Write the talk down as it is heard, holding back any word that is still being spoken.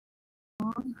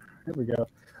There we go.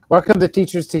 Welcome to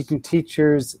Teachers Teaching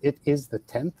Teachers. It is the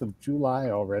 10th of July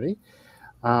already.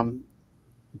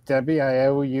 Debbie, I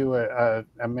owe you a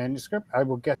manuscript. I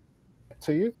will get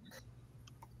to you.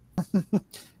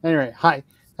 Anyway, hi.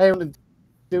 Hey, I'm going to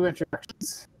do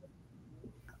introductions.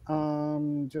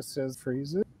 Just as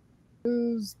freezes,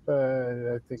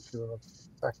 but I think you'll have a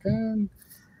second.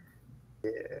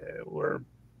 Yeah, we're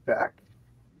back.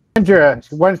 Andrea,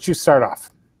 why don't you start off?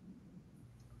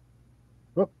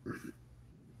 Whoop.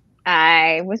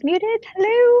 I was muted.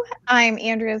 Hello, I'm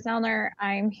Andrea Zellner.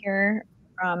 I'm here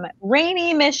from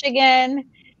rainy Michigan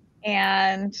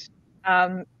and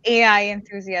AI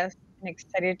enthusiast and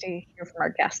excited to hear from our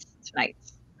guests tonight.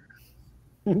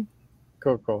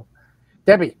 Cool.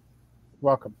 Debbie,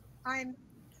 welcome.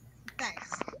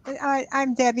 Thanks.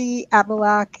 I'm Debbie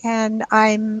Abelak, and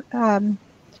I'm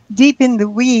deep in the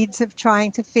weeds of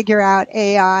trying to figure out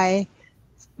AI,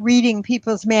 reading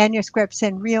people's manuscripts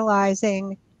and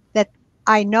realizing that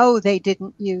I know they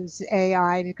didn't use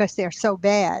AI because they're so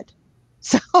bad.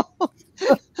 So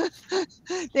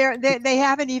they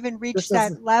haven't even reached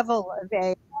that level of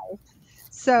AI.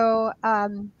 So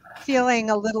feeling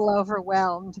a little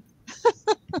overwhelmed.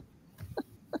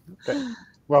 Okay.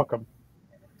 Welcome.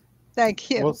 Thank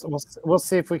you. We'll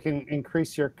see if we can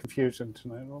increase your confusion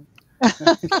tonight.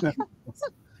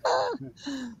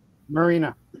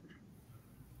 Marina.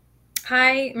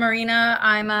 Hi, Marina.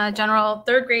 I'm a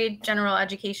third grade general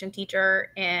education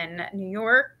teacher in New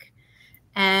York,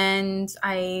 and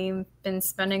I've been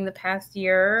spending the past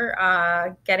year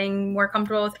getting more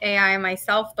comfortable with AI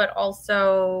myself, but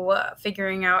also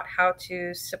figuring out how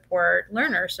to support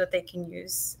learners so that they can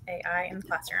use AI in the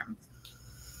classroom.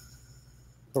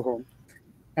 Cool.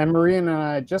 And Marina and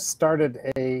I just started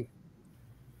a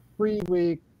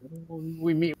 3-week,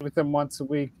 we meet with them once a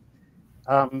week,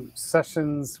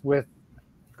 sessions with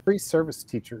pre-service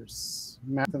teachers,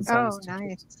 math and science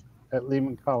teachers at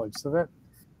Lehman College. So that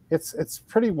it's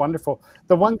pretty wonderful.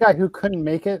 The one guy who couldn't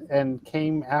make it and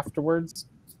came afterwards,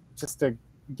 just to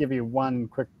give you one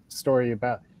quick story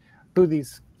about who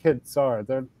these kids are.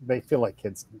 They feel like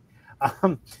kids.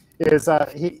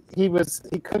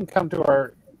 He couldn't come to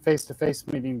our face-to-face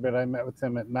meeting, but I met with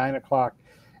him at 9 o'clock,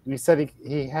 and he said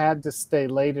he had to stay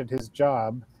late at his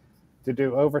job to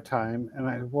do overtime. And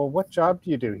I, well, what job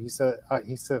do you do? He said,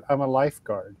 I'm a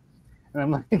lifeguard. And I'm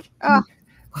like,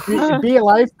 be a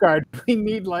lifeguard. We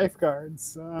need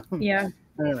lifeguards. Yeah.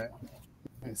 Anyway,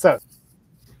 so,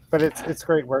 but it's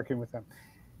great working with them.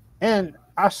 And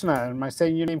Ashna, am I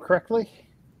saying your name correctly?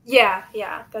 Yeah,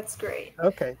 that's great.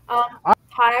 Okay.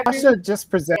 Hi, everyone.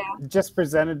 Ashna just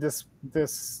presented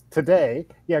this today.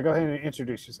 Yeah, go ahead and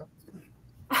introduce yourself.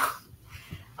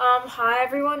 Hi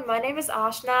everyone, my name is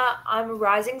Ashna. I'm a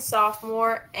rising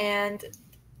sophomore, and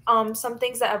some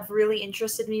things that have really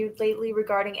interested me lately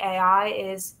regarding AI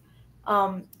is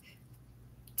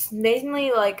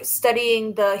mainly like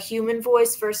studying the human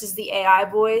voice versus the AI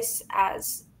voice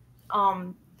as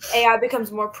AI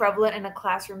becomes more prevalent in a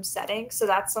classroom setting. So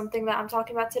that's something that I'm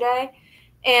talking about today.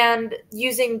 And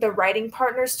using the writing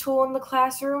partners tool in the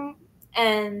classroom.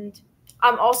 And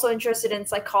I'm also interested in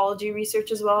psychology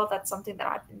research as well. That's something that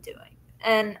I've been doing.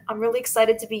 And I'm really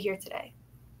excited to be here today.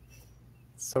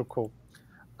 So cool.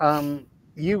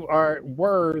 You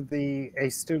were a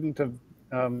student of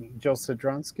Jill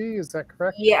Sidronsky, is that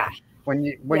correct? Yeah. When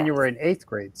you were in 8th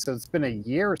grade. So it's been a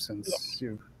year since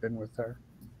you've been with her.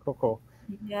 Cool.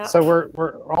 Yeah. So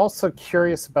we're also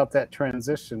curious about that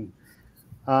transition.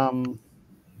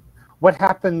 What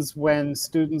happens when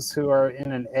students who are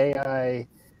in an AI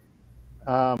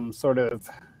sort of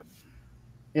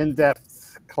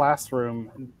in-depth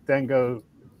classroom then go,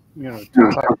 to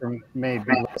a classroom maybe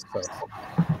less so?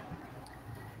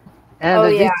 And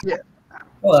Aditya,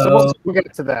 so we'll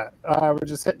get to that. We're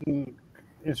just hitting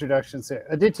introductions here.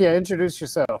 Aditya, introduce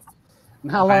yourself.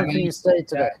 And how long can you stay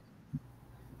today?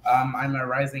 I'm a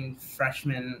rising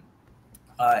freshman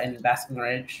in Basking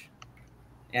Ridge,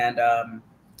 and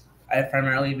I've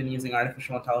primarily been using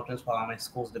artificial intelligence while on my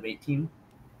school's debate team.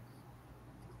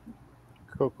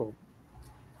 Cool.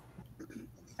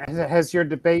 Has your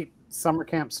debate summer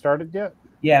camp started yet?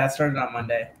 Yeah, it started on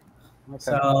Monday. Okay.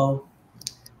 So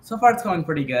far it's going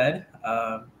pretty good.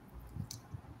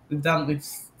 We've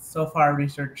so far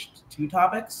researched 2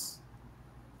 topics.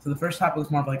 So the first topic was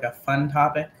more of like a fun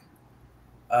topic.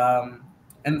 And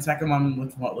the second one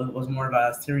was more of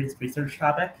a serious research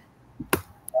topic.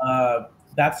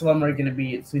 That's the one we're going to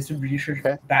be. So we researched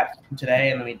that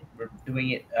today, and then we're doing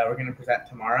it. We're going to present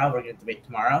tomorrow. We're going to debate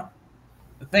tomorrow.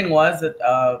 The thing was that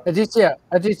Aditya,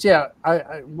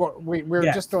 we were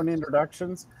just doing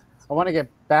introductions. I want to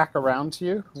get back around to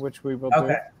you, which we will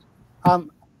Okay. do.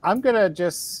 I'm going to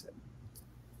just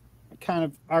kind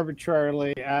of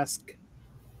arbitrarily ask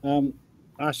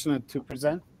Ashna to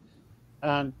present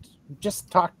and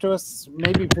just talk to us.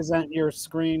 Maybe present your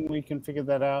screen. We can figure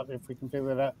that out if we can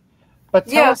figure that out. But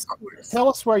tell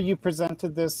us where you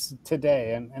presented this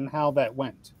today and how that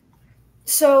went.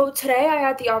 So today I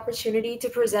had the opportunity to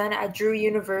present at Drew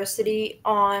University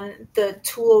on the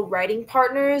tool Writing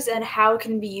Partners and how it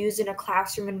can be used in a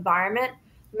classroom environment,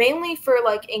 mainly for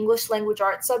like English language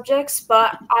arts subjects,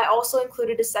 but I also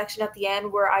included a section at the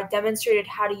end where I demonstrated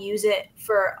how to use it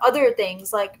for other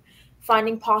things like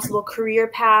finding possible career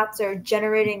paths or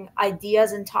generating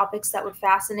ideas and topics that would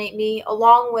fascinate me,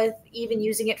 along with even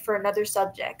using it for another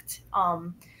subject.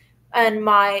 And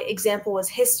my example was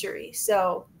history,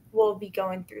 so we'll be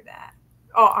going through that.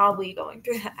 Oh, I'll be going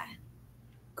through that.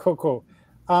 Cool.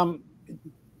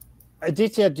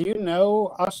 Aditya, do you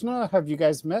know Ashna? Have you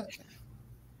guys met?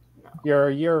 No. You're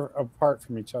a year apart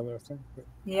from each other, I think.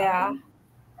 Yeah.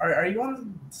 Are you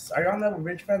on the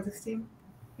Ridge Forensics team?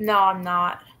 No, I'm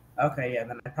not. Okay, yeah,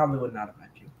 then I probably would not have met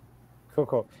you.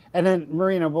 Cool. And then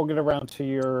Marina, we'll get around to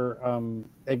your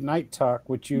Ignite talk,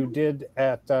 which you did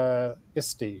at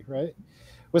ISTE, right?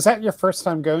 Was that your first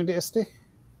time going to ISTE?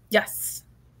 Yes.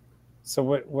 So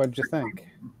what'd you think?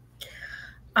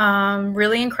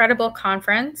 Really incredible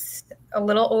conference. A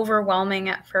little overwhelming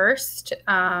at first,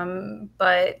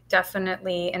 but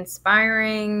definitely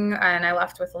inspiring. And I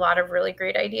left with a lot of really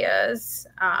great ideas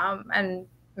and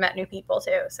met new people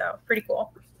too. So pretty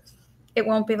cool. It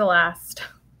won't be the last.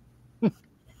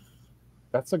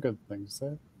 That's a good thing to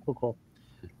say. Cool.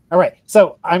 All right.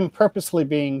 So I'm purposely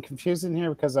being confusing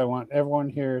here because I want everyone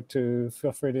here to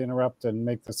feel free to interrupt and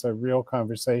make this a real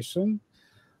conversation.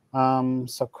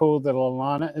 So cool that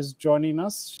Alana is joining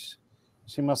us.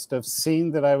 She must have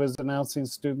seen that I was announcing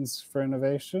Students for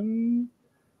Innovation,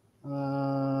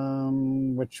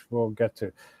 which we'll get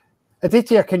to.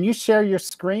 Aditya, can you share your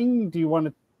screen? Do you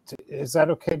want to, is that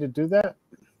okay to do that?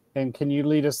 And can you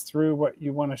lead us through what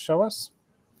you want to show us?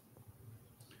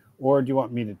 Or do you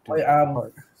want me to do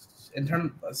that? In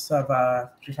terms of,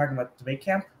 you're talking about debate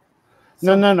camp?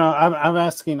 So, no. I'm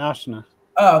asking Ashna.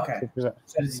 Oh, okay.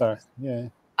 Sorry. Yeah.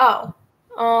 Oh.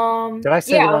 Did I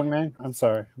say the wrong name? I'm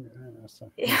sorry.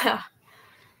 Yeah.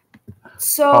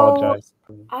 So apologize.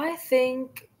 I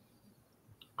think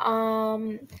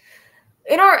in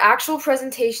our actual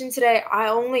presentation today, I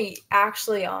only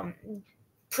actually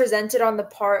presented on the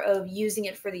part of using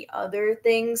it for the other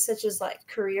things such as like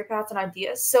career paths and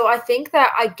ideas. So I think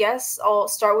that I guess I'll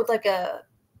start with like an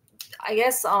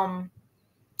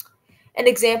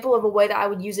example of a way that I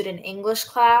would use it in English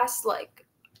class, like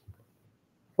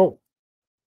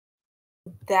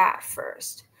that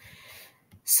first.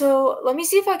 So let me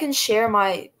see if I can share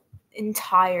my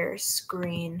entire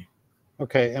screen.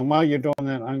 Okay, and while you're doing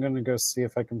that, I'm going to go see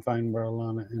if I can find where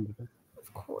Alana ended it.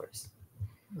 Of course.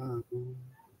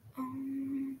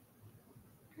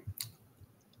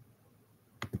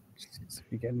 She's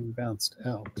getting bounced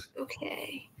out.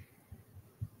 Okay.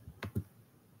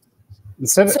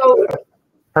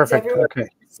 Perfect. Okay,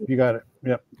 you got it.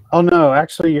 Yep. Oh no,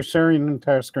 actually, you're sharing an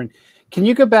entire screen. Can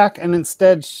you go back and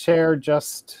instead share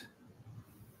just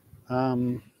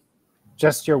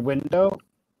your window?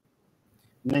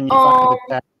 And then you find the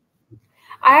tab.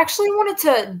 I actually wanted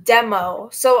to demo,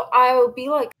 so I will be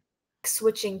like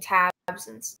switching tabs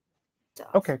and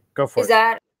stuff. Okay, go for it. Is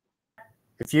that?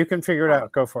 If you can figure it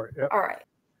out, go for it. Yep. All right.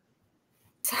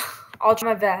 I'll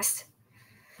try my best.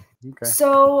 Okay.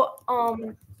 So,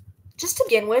 just to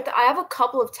begin with, I have a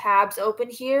couple of tabs open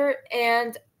here,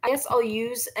 and I guess I'll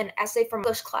use an essay from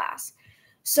English class.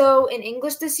 So in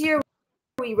English this year,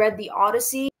 we read the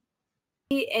Odyssey,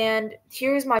 and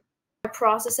here's my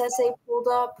process essay pulled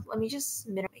up. Let me just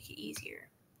make it easier.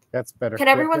 That's better. Can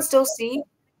everyone still see?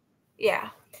 Yeah.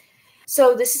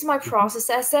 So this is my process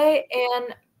essay,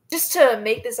 and just to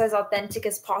make this as authentic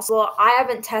as possible, I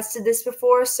haven't tested this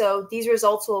before, so these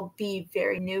results will be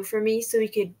very new for me, so we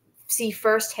could see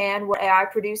firsthand what AI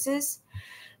produces.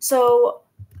 So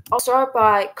I'll start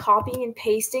by copying and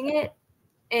pasting it,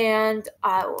 and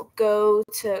I will go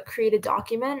to create a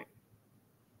document.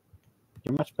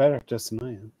 You're much better at this than I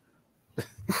am.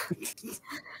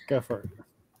 Go for it.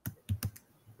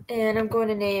 And I'm going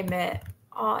to name it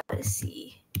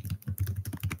Odyssey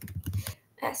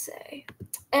Essay.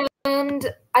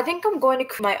 And I think I'm going to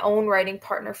create my own writing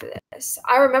partner for this.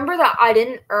 I remember that I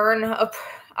didn't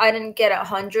get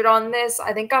 100 on this.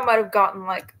 I think I might have gotten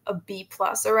like a B+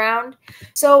 around.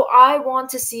 So I want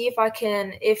to see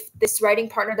if this writing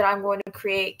partner that I'm going to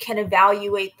create can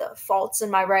evaluate the faults in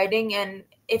my writing and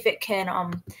if it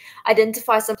can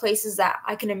identify some places that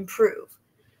I can improve.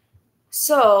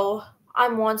 So I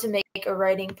want to make a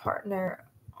writing partner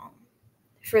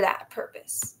for that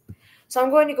purpose. So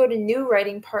I'm going to go to new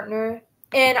writing partner.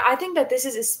 And I think that this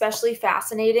is especially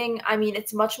fascinating. I mean,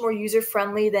 it's much more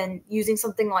user-friendly than using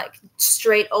something like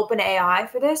straight OpenAI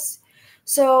for this.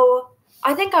 So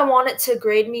I think I want it to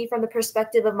grade me from the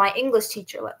perspective of my English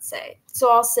teacher, let's say. So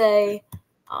I'll say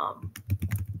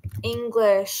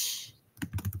English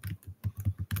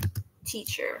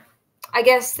teacher. I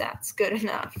guess that's good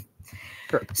enough.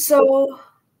 Sure. So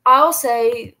I'll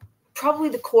say probably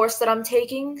the course that I'm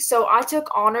taking. So I took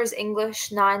Honors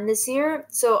English 9 this year.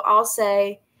 So I'll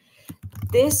say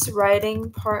this writing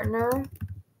partner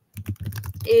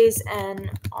is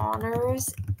an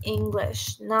Honors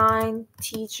English 9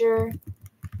 teacher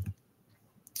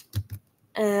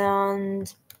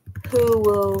and who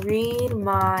will read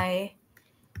my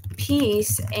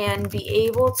piece and be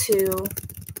able to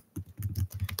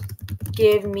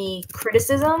give me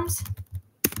criticisms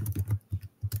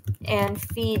and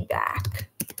feedback.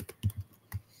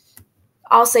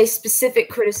 I'll say specific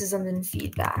criticisms and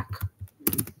feedback.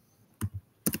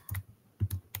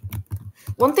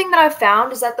 One thing that I've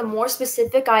found is that the more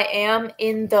specific I am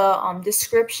in the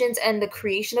descriptions and the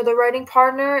creation of the writing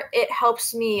partner, it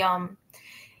helps me.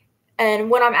 And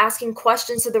when I'm asking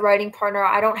questions to the writing partner,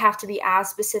 I don't have to be as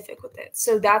specific with it.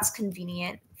 So that's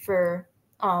convenient for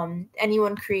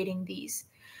anyone creating these.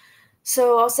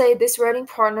 So I'll say this writing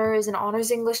partner is an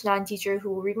Honors English 9 teacher who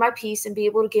will read my piece and be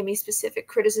able to give me specific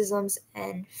criticisms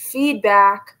and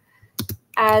feedback,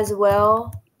 as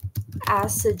well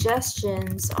as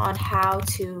suggestions on how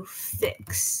to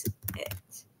fix it.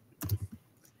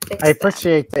 I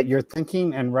appreciate that you're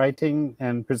thinking and writing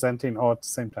and presenting all at the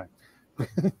same time.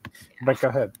 But go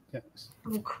ahead. Yes.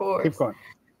 Of course. Keep going.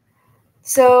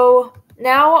 So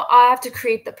now I have to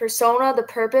create the persona, the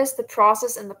purpose, the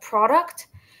process, and the product.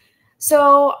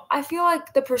 So I feel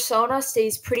like the persona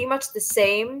stays pretty much the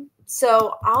same.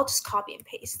 So I'll just copy and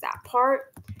paste that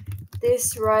part.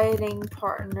 This writing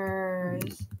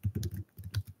partner's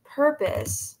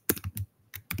purpose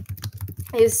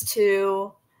is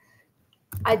to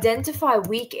identify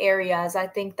weak areas. I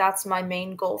think that's my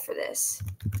main goal for this.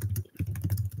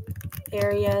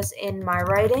 Areas in my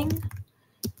writing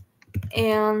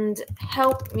and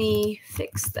help me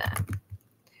fix them.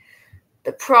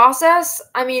 The process,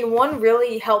 I mean, one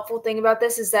really helpful thing about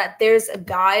this is that there's a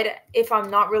guide if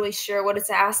I'm not really sure what it's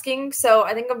asking. So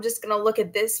I think I'm just going to look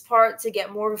at this part to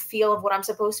get more of a feel of what I'm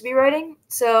supposed to be writing.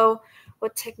 So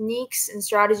what techniques and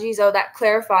strategies, oh, that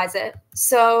clarifies it.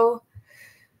 So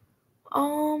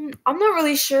I'm not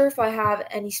really sure if I have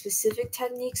any specific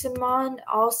techniques in mind.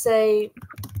 I'll say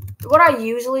what I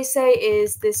usually say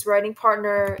is this writing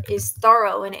partner is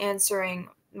thorough in answering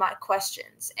my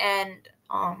questions and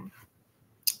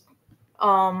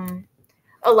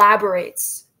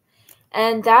elaborates,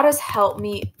 and that has helped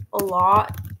me a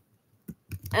lot.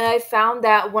 And I found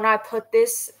that when I put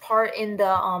this part in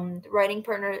the writing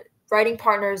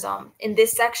partners in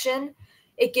this section,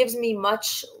 it gives me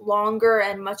much longer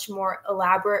and much more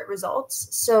elaborate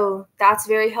results. So that's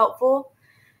very helpful.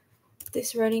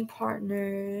 This writing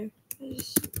partner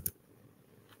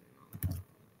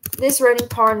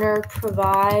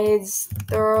provides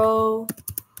thorough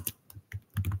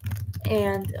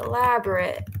and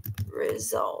elaborate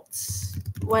results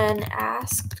when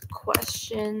asked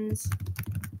questions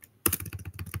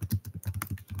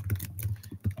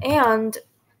and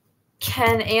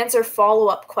can answer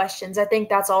follow-up questions. I think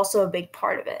that's also a big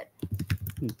part of it.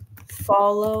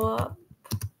 Follow-up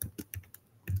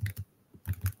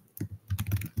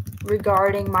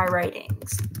regarding my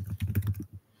writings.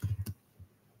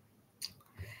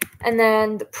 And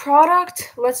then the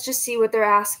product, let's just see what they're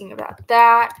asking about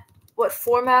that. What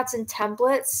formats and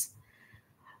templates?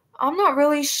 I'm not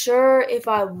really sure if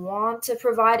I want to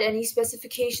provide any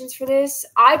specifications for this.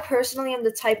 I personally am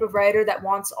the type of writer that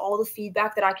wants all the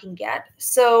feedback that I can get.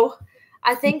 So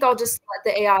I think I'll just let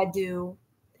the AI do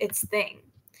its thing.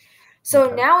 So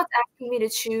Okay. Now it's asking me to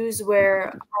choose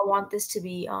where I want this to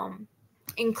be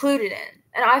included in.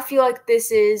 And I feel like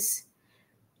this is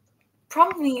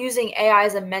probably using AI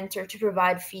as a mentor to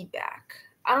provide feedback.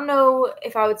 I don't know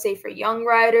if I would say for young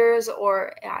writers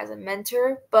or as a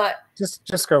mentor, but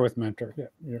just go with mentor.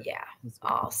 Yeah.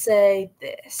 I'll say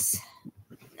this.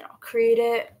 And I'll create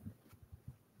it.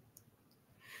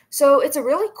 So it's a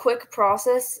really quick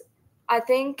process, I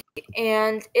think,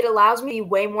 and it allows me to be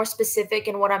way more specific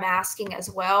in what I'm asking as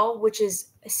well, which is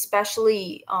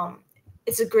especially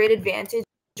it's a great advantage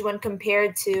when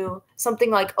compared to something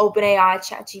like OpenAI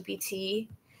ChatGPT.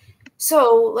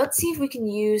 So let's see if we can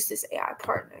use this AI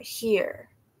partner here.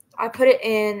 I put it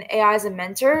in AI as a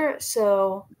mentor.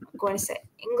 So I'm going to say,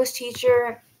 English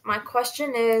teacher, my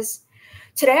question is,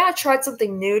 today I tried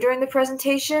something new during the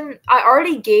presentation. I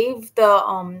already gave the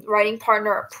writing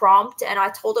partner a prompt and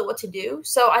I told it what to do.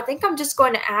 So I think I'm just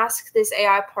going to ask this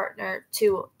writing partner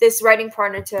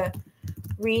to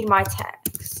read my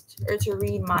text or to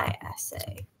read my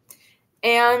essay.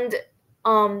 And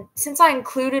since I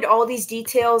included all these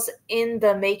details in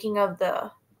the making of the,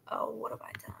 what have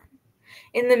I done?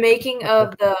 In the making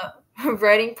of the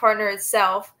writing partner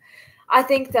itself, I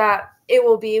think that it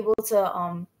will be able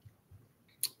to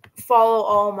follow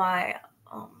all my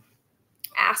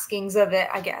askings of it,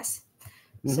 I guess.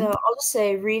 Mm-hmm. So I'll just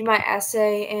say read my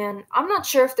essay, and I'm not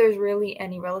sure if there's really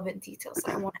any relevant details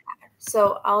that I want to add.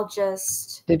 So I'll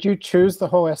just... Did you choose the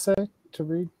whole essay to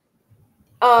read?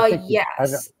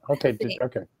 Yes. Okay.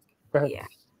 Go ahead. Yeah.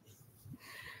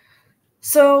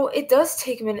 So it does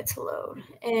take a minute to load,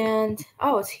 and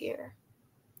it's here.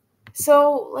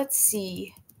 So let's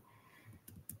see.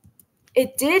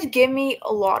 It did give me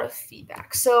a lot of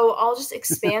feedback. So I'll just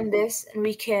expand this and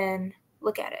we can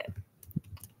look at it.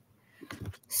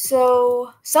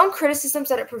 So some criticisms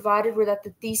that it provided were that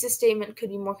the thesis statement could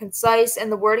be more concise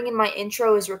and the wording in my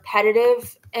intro is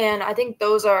repetitive. And I think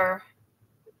those are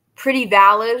pretty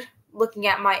valid looking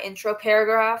at my intro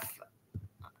paragraph.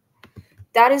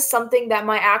 That is something that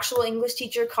my actual English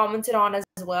teacher commented on as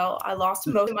well. I lost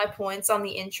most of my points on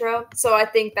the intro. So I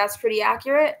think that's pretty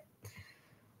accurate.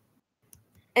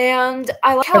 And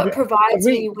I like how it provides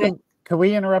me with... Can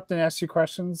we interrupt and ask you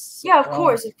questions? Yeah, of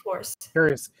course.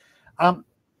 Curious.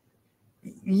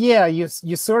 Yeah, you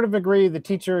sort of agree, the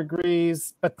teacher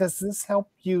agrees, but does this help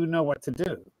you know what to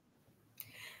do?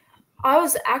 I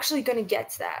was actually going to get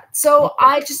to that. So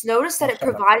I just noticed that it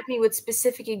provided me with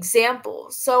specific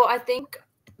examples. So I think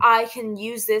I can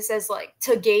use this as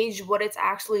to gauge what it's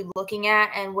actually looking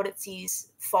at and what it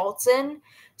sees faults in.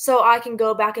 So I can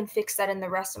go back and fix that in the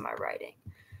rest of my writing.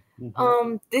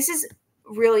 Mm-hmm. This is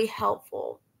really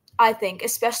helpful, I think,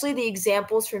 especially the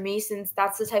examples for me, since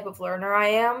that's the type of learner I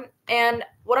am. And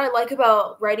what I like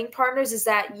about writing partners is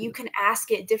that you can ask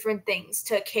it different things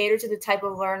to cater to the type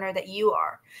of learner that you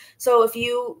are. So if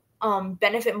you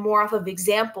benefit more off of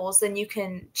examples, then you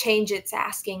can change its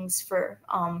askings for,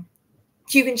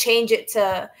 you can change it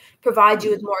to provide you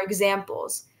with more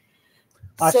examples.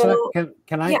 So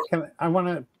I want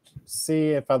to see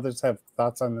if others have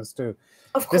thoughts on this too.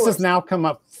 Of course. This has now come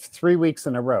up 3 weeks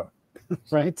in a row,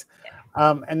 right?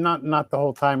 Yeah. And not the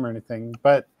whole time or anything,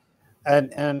 but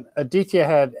and Aditya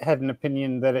had an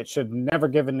opinion that it should never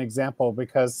give an example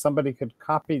because somebody could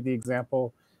copy the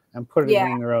example and put it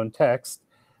in their own text.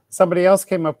 Somebody else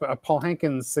came up, Paul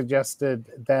Hankins suggested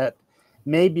that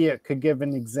maybe it could give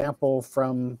an example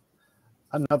from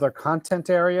another content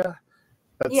area,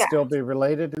 but still be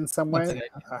related in some way.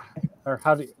 Or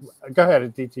how do you, go ahead,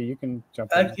 Aditya, you can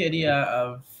jump in. I like the idea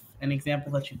of an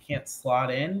example that you can't slot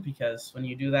in, because when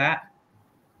you do that,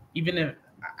 even if,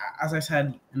 as I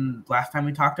said last time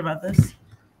we talked about this,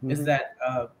 is that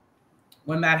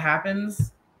when that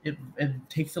happens, it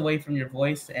takes away from your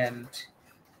voice and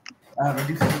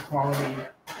reduces the quality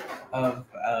of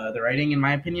the writing, in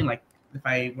my opinion. Like if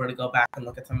I were to go back and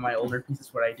look at some of my older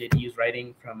pieces where I did use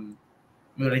writing from,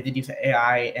 what I did use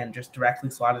AI and just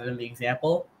directly slotted in the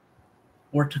example,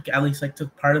 or took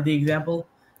part of the example,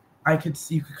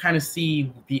 you could kind of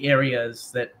see the areas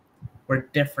that were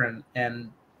different, and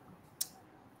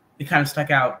it kind of stuck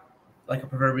out like a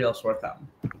proverbial sore thumb.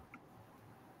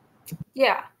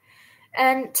 Yeah.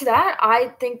 And to that,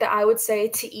 I think that I would say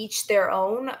to each their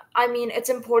own. I mean, it's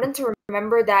important to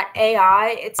remember that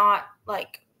AI, it's not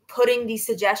like putting these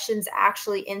suggestions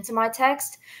actually into my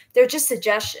text. They're just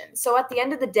suggestions. So at the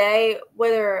end of the day,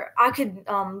 whether I could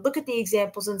look at the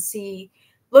examples and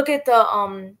look at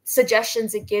the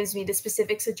suggestions it gives me, the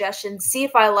specific suggestions, see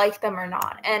if I like them or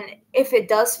not. And if it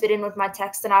does fit in with my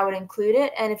text, then I would include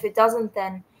it. And if it doesn't,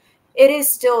 then it is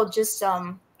still just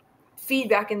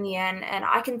feedback in the end, and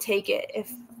I can take it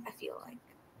if I feel like.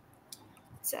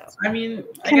 So I mean,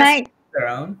 their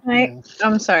own.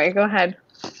 I'm sorry, go ahead.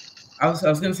 I was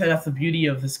gonna say that's the beauty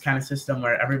of this kind of system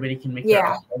where everybody can make their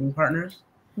own writing partners.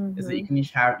 Mm-hmm. Is that you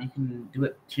can do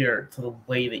it to the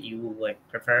way that you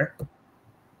prefer.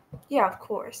 Yeah, of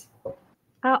course.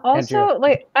 Also,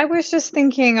 I was just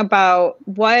thinking about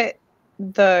what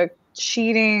the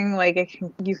cheating,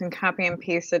 you can copy and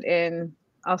paste it in,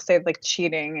 I'll say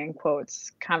cheating in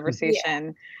quotes,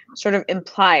 conversation sort of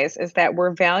implies, is that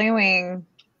we're valuing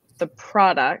the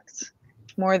product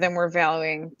more than we're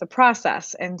valuing the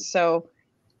process. And so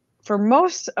for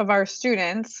most of our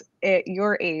students at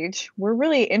your age, we're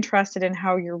really interested in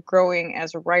how you're growing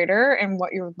as a writer and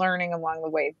what you're learning along the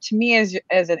way. To me, as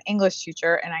an English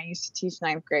teacher, and I used to teach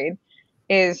ninth grade,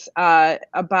 is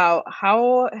about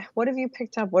what have you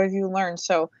picked up? What have you learned?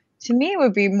 So to me, it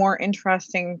would be more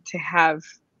interesting to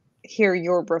hear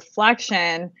your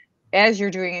reflection as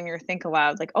you're doing in your think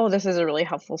aloud, like, oh, this is a really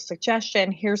helpful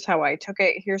suggestion. Here's how I took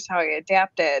it. Here's how I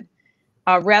adapted.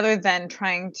 Rather than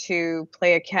trying to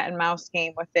play a cat and mouse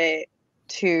game with it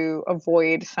to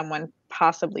avoid someone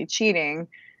possibly cheating.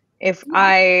 If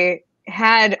I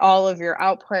had all of your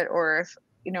output, or if,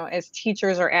 as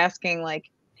teachers are asking, like,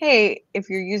 hey, if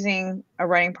you're using a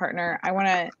writing partner, I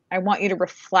want you to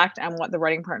reflect on what the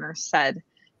writing partner said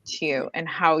to you and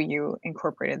how you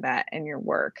incorporated that in your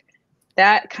work.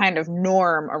 That kind of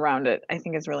norm around it, I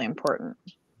think, is really important.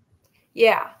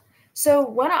 Yeah. So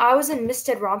when I was in Miss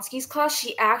Stedronsky's class,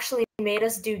 she actually made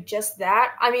us do just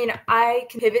that. I mean, I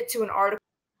can pivot to an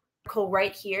article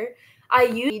right here. I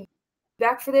used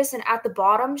feedback for this, and at the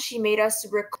bottom, she made us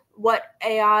what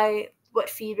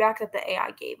feedback that the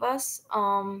AI gave us.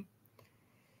 I'm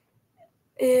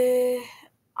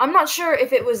not sure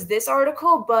if it was this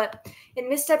article, but in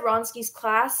Miss Stedronsky's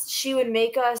class, she would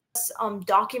make us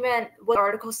document what the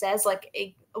article says,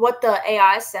 what the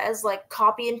AI says, like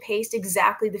copy and paste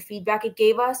exactly the feedback it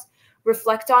gave us,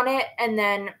 reflect on it, and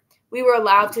then we were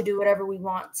allowed to do whatever we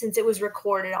want since it was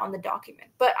recorded on the document.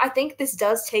 But I think this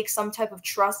does take some type of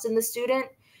trust in the student,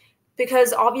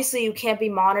 because obviously you can't be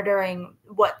monitoring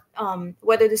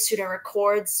whether the student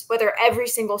records, whether every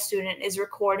single student is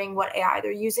recording what AI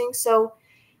they're using. So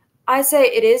I say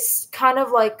it is kind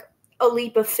of like a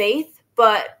leap of faith,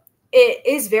 but it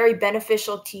is very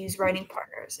beneficial to use writing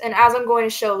partners. And as I'm going to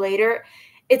show later,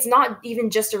 it's not even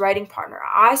just a writing partner.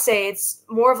 I say it's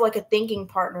more of like a thinking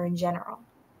partner in general.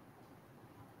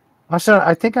 Asha,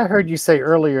 I think I heard you say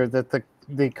earlier that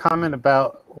the comment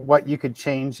about what you could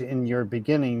change in your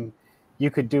beginning, you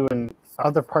could do in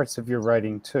other parts of your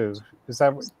writing too.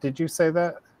 Did you say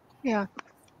that? Yeah.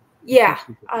 Yeah,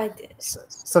 I did.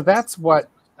 So that's what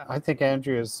I think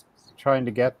Andrea's trying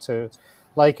to get to.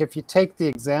 Like, if you take the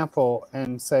example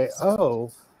and say,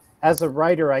 oh, as a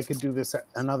writer, I could do this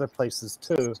in other places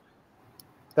too.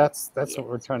 That's what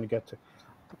we're trying to get to.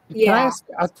 Yeah. Can I ask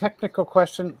a technical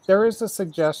question? There is a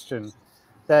suggestion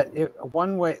that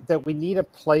one way that we need a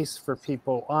place for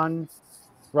people on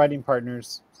writing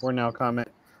partners, or now comment,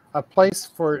 a place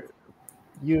for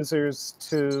users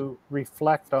to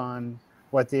reflect on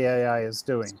what the AI is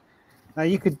doing. Now,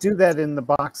 you could do that in the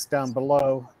box down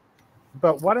below,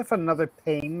 but what if another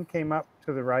pane came up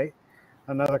to the right,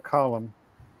 another column,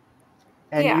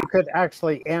 and you could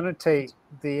actually annotate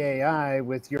the AI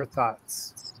with your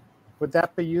thoughts? Would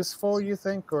that be useful, you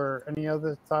think, or any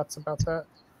other thoughts about that?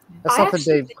 That's something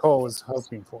Dave Cole was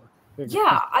hoping for.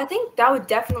 Yeah, I think that would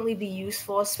definitely be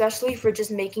useful, especially for just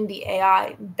making the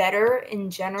AI better in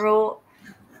general.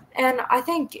 And I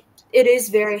think it is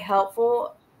very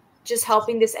helpful, just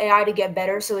helping this AI to get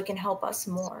better so it can help us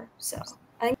more. So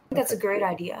I think that's a great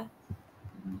idea.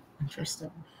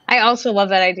 Interesting. I also love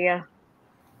that idea.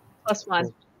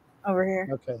 +1 over here.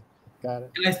 Okay, got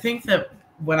it. And I think that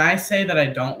when I say that I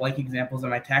don't like examples in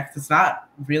my text, it's not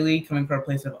really coming from a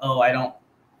place of, oh, I don't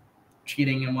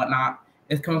cheating and whatnot.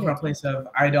 It's coming from a place of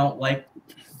I don't like.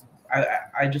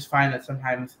 I just find that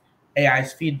sometimes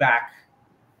AI's feedback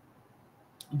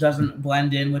doesn't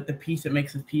blend in with the piece. It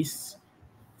makes the piece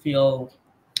feel,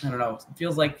 I don't know, it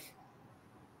feels like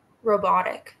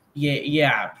robotic.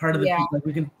 Yeah. Part of the piece, like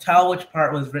we can tell which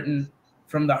part was written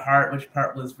from the heart, which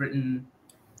part was written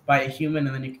by a human,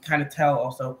 and then you can kind of tell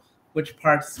also which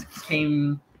parts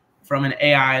came from an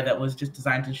AI that was just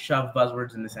designed to shove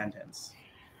buzzwords in the sentence.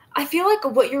 I feel like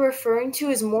what you're referring to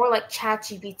is more like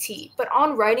ChatGPT, but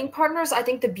on writing partners, I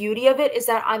think the beauty of it is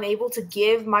that I'm able to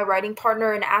give my writing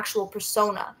partner an actual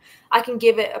persona. I can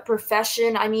give it a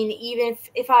profession. I mean, even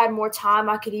if I had more time,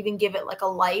 I could even give it like a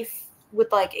life with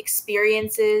like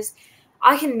experiences.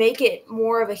 I can make it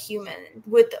more of a human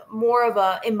with more of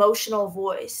a emotional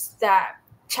voice that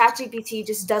ChatGPT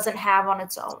just doesn't have on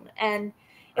its own. And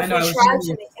if we try to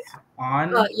make it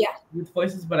on with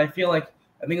voices, but I think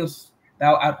it was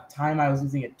that at the time I was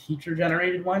using a teacher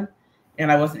generated one,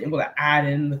 and I wasn't able to add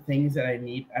in the things that I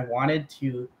wanted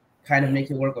to kind of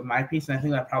make it work with my piece. And I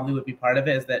think that probably would be part of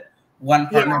it, is that one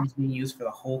partner was being used for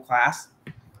the whole class.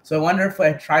 So I wonder if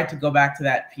I tried to go back to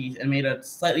that piece and made a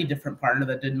slightly different partner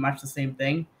that did much the same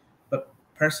thing, but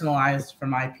personalized for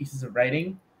my pieces of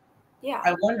writing. Yeah.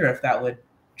 I wonder if that would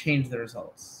change the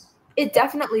results. It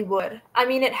definitely would. I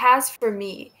mean, it has for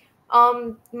me.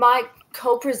 My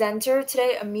co-presenter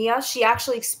today, Amia, she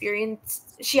actually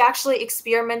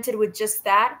experimented with just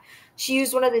that. She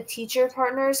used one of the teacher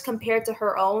partners compared to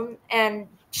her own, and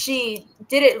she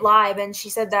did it live, and she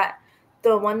said that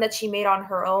the one that she made on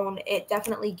her own, it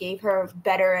definitely gave her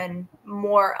better and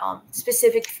more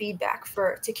specific feedback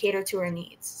to cater to her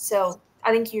needs. So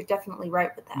I think you're definitely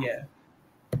right with that. Yeah.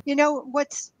 You know,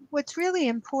 what's really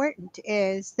important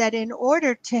is that in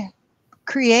order to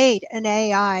create an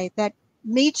AI that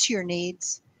meets your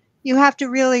needs, you have to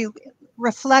really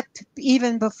reflect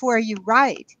even before you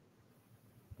write.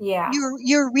 Yeah.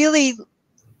 You're really,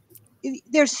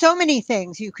 there's so many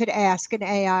things you could ask an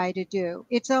AI to do.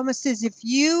 It's almost as if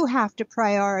you have to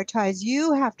prioritize,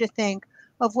 you have to think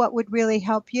of what would really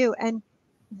help you. And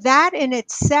that in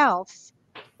itself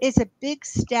is a big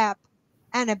step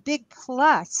and a big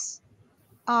plus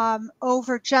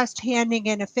over just handing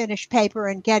in a finished paper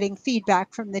and getting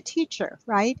feedback from the teacher,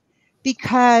 right?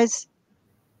 Because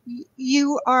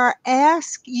you are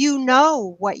asked, you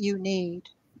know what you need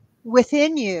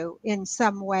within you in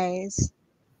some ways,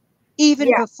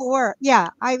 even before. Yeah,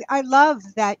 I love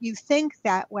that you think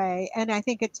that way. And I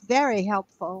think it's very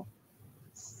helpful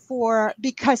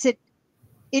because it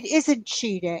isn't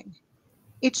cheating.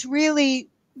 It's really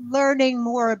learning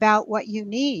more about what you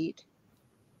need.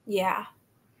 Yeah.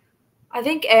 I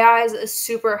think AI is a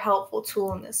super helpful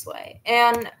tool in this way.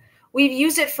 And we've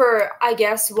used it for, I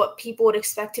guess, what people would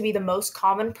expect to be the most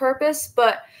common purpose.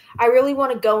 But I really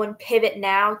want to go and pivot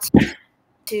now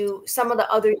to some of the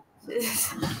other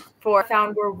uses I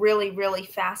found were really, really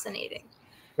fascinating.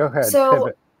 Go ahead,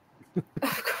 so, pivot.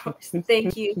 Of course,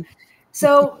 thank you.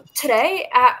 So today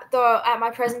at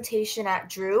my presentation at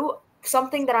Drew,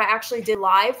 something that I actually did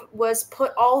live was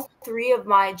put all 3 of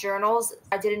my journals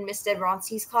I did in Ms.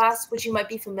 Dedronsky's class, which you might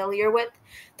be familiar with.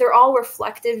 They're all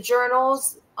reflective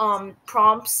journals,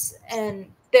 prompts,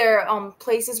 and they're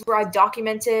places where I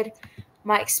documented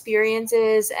my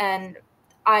experiences and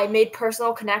I made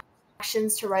personal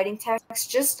connections to writing text,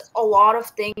 just a lot of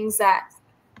things that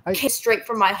came straight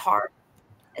from my heart.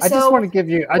 I just want to give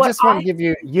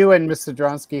you, you and Mr.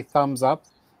 Dronsky thumbs up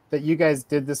that you guys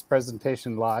did this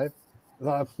presentation live.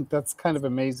 That's kind of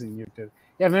amazing you did.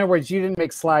 Yeah, in other words, you didn't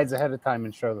make slides ahead of time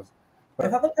and show them. But I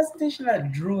thought the presentation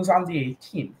that Drew was on the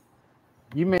 18th.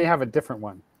 You may have a different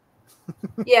one.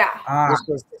 Yeah. This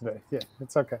was today. Yeah,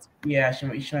 it's okay. Yeah, she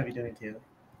might be doing it too.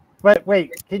 But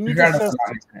wait, can you just show?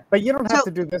 But you don't have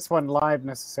to do this one live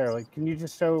necessarily. Can you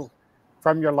just show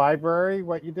from your library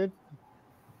what you did?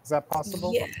 Is that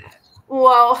possible? Yeah.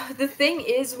 Well, the thing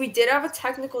is, we did have a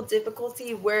technical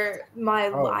difficulty where my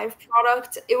live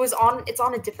product, it's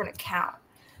on a different account.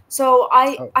 So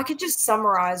I could just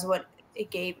summarize what it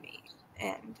gave me,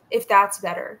 and if that's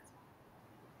better.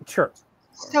 Sure.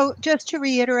 So just to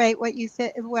reiterate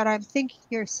what I'm thinking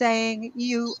you're saying,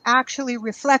 you actually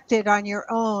reflected on your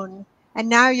own, and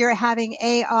now you're having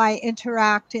AI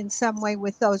interact in some way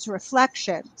with those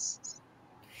reflections.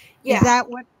 Yeah. Is that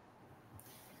what?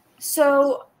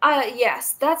 So,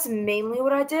 yes, that's mainly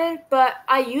what I did, but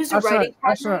I used a writing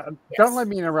partner. Don't let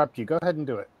me interrupt you. Go ahead and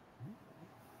do it.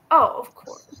 Oh, of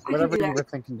course. Whatever you were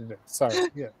thinking to do. Sorry.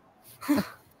 Yeah.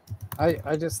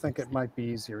 I just think it might be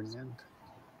easier in the end.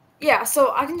 Yeah,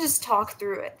 so I can just talk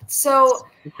through it. So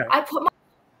I put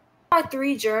my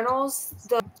 3 journals,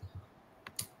 the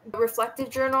reflective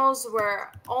journals,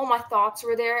 where all my thoughts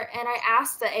were there, and I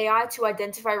asked the AI to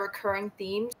identify recurring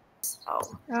themes.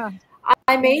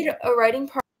 I made a writing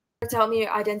partner to help me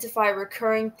identify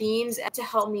recurring themes and to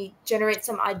help me generate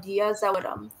some ideas that would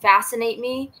fascinate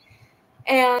me.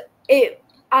 And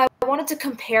I wanted to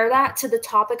compare that to the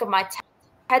topic of my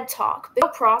TED Talk. The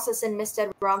process in Ms.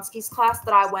 Dedronsky's class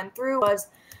that I went through was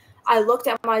I looked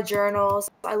at my journals,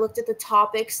 I looked at the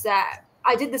topics that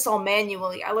I did this all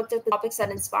manually. I looked at the topics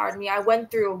that inspired me. I went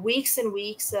through weeks and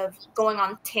weeks of going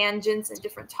on tangents and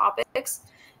different topics.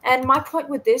 And my point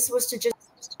with this was to just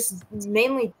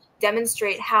mainly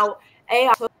demonstrate how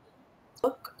AI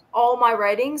took all my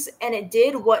writings and it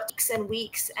did weeks,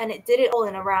 and it did it all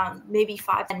in around maybe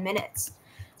 5-10 minutes.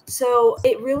 So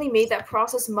it really made that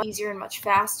process much easier and much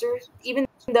faster, even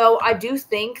though I do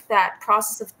think that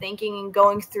process of thinking and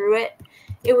going through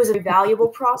it was a valuable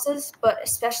process, but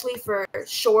especially for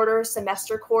shorter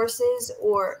semester courses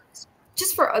or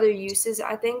just for other uses,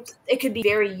 I think it could be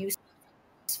very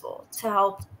useful to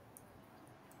help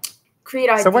create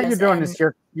ideas. So what you're doing is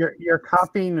you're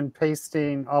copying and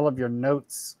pasting all of your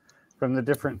notes from the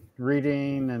different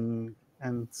reading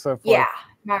and so forth. Yeah,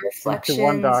 my reflections into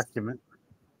one document.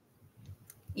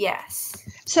 Yes.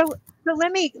 So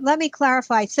let me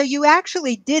clarify. So you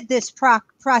actually did this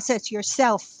process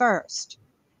yourself first,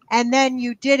 and then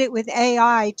you did it with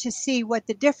AI to see what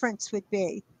the difference would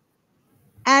be.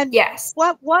 And Yes.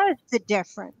 what was the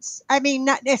difference? I mean,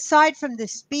 not, aside from the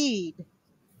speed.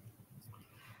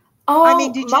 I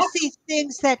mean, did you see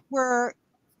things that were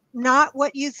not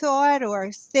what you thought,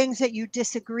 or things that you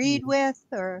disagreed with,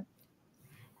 or?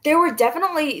 There were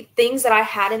definitely things that I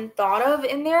hadn't thought of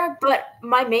in there, but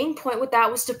my main point with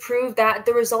that was to prove that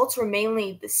the results were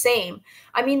mainly the same.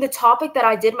 I mean, the topic that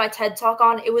I did my TED Talk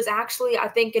on, it was actually, I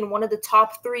think, in one of the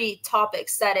top 3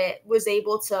 topics that it was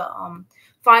able to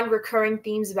find recurring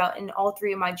themes about in all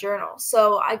 3 of my journals.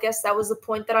 So I guess that was the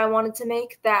point that I wanted to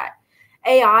make, that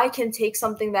AI can take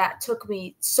something that took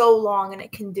me so long and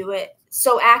it can do it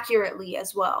so accurately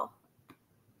as well.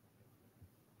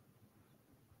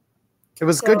 It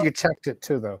was good you checked it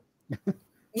too, though.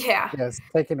 Yeah. Yeah, it's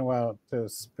taking a while to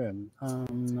spin.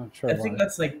 I'm not sure I why. think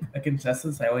that's like a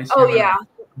consensus. I always. Oh yeah,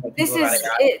 this is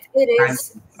it. It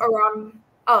is around.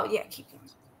 Oh yeah, keep going.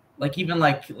 Like even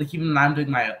when I'm doing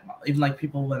my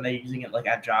people when they're using it like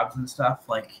at jobs and stuff,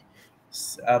 like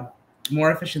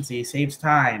more efficiency saves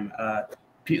time.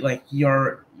 Like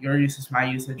your usage, my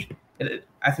usage.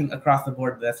 I think across the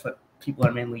board, that's what people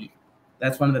are mainly.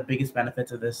 That's one of the biggest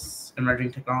benefits of this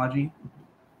emerging technology.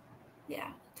 Yeah.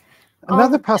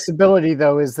 Another possibility,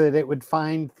 though, is that it would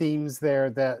find themes there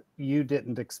that you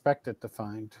didn't expect it to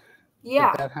find.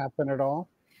 Yeah. Did that happen at all?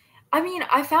 I mean,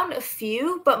 I found a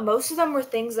few, but most of them were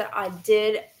things that I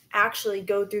did actually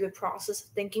go through the process of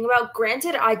thinking about.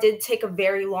 Granted, I did take a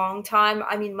very long time.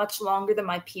 I mean, much longer than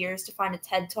my peers to find a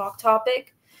TED Talk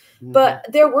topic. Mm-hmm. But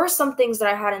there were some things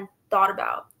that I hadn't thought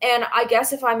about. And I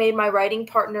guess if I made my writing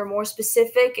partner more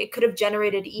specific, it could have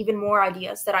generated even more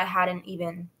ideas that hadn't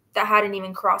even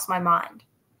crossed my mind.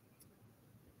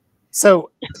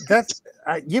 So that's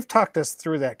you've talked us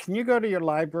through that. Can you go to your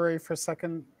library for a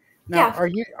second? Now,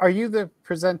 yeah. Are you the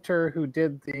presenter who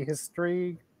did the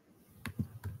history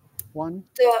one?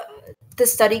 The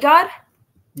study guide?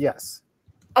 Yes.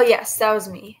 Oh yes, that was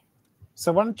me.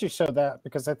 So why don't you show that,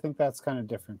 because I think that's kind of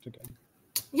different again.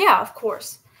 Yeah, of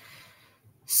course.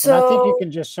 So and I think you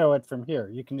can just show it from here.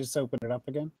 You can just open it up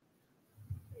again.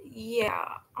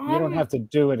 Yeah. You don't have to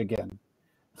do it again.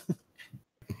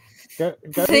 The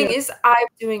thing is, I'm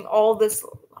doing all this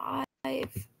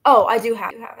live. Oh, I do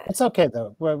have it. It's okay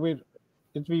though. Well,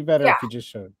 it'd be better if you just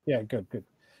showed. Yeah, good.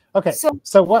 Okay.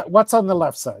 So what's on the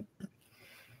left side?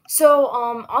 So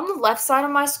on the left side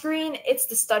of my screen, it's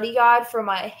the study guide for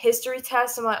my history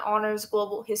test and my honors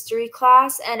global history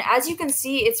class. And as you can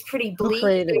see, it's pretty bleak. Who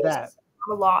created that?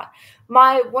 A lot.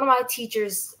 One of my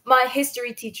teachers, my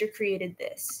history teacher, created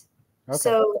this. Okay.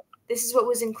 So this is what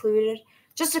was included.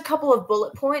 Just a couple of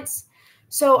bullet points.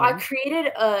 So I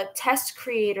created a test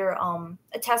creator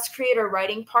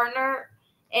writing partner,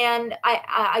 and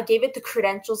I gave it the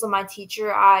credentials of my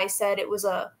teacher. I said it was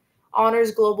a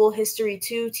honors global history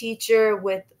 2 teacher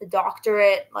with a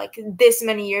doctorate, like this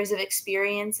many years of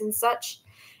experience and such.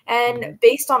 And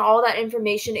based on all that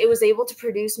information, it was able to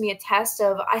produce me a test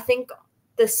of, I think,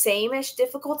 the same-ish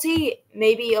difficulty,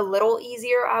 maybe a little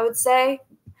easier, I would say.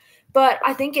 But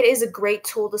I think it is a great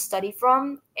tool to study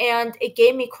from, and it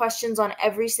gave me questions on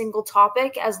every single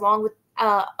topic along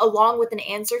with an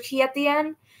answer key at the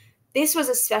end. This was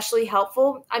especially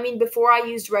helpful. I mean, before I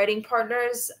used writing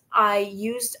partners,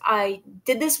 I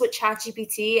did this with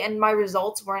ChatGPT, and my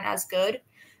results weren't as good.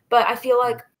 But I feel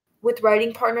like with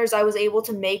writing partners, I was able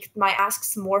to make my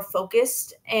asks more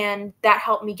focused, and that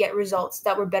helped me get results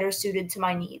that were better suited to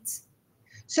my needs.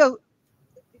 So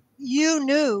you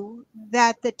knew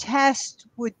that the test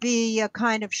would be a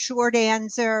kind of short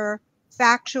answer,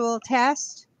 factual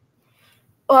test?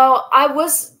 Well,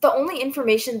 the only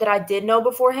information that I did know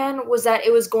beforehand was that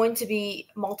it was going to be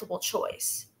multiple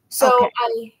choice. So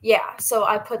so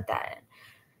I put that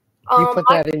in. You put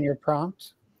that in your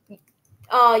prompt?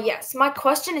 Yes. My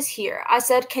question is here. I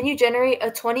said, can you generate a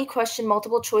 20-question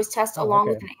multiple choice test along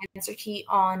with an answer key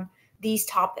on these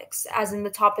topics, as in the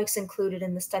topics included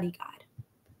in the study guide?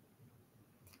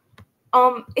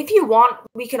 If you want,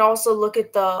 we can also look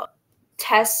at the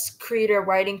test creator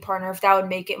writing partner if that would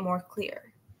make it more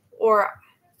clear. Or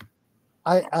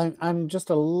I'm just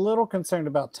a little concerned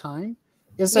about time.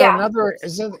 Is there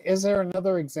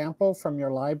another example from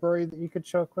your library that you could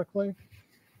show quickly?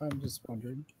 I'm just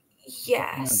wondering.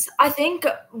 Yes. I think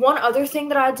one other thing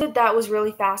that I did that was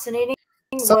really fascinating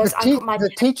was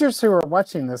the teachers who are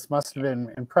watching this must have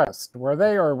been impressed. Were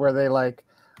they, or were they like,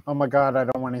 oh my God, I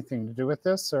don't want anything to do with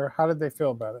this? Or how did they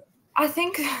feel about it?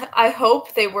 I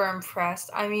hope they were impressed.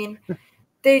 I mean,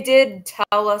 they did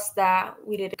tell us that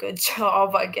we did a good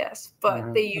job, I guess,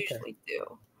 but they usually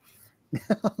do.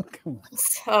 Come on.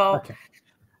 So,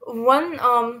 One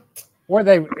Or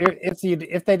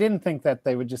if they didn't think that,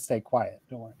 they would just stay quiet.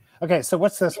 Don't worry. Okay, so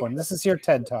what's this one? This is your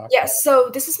TED Talk. Yes, so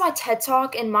this is my TED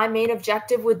Talk, and my main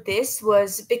objective with this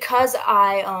was because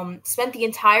I spent the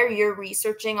entire year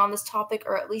researching on this topic,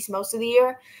 or at least most of the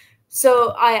year. So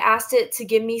I asked it to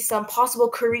give me some possible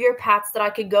career paths that I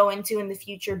could go into in the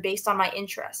future based on my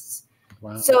interests.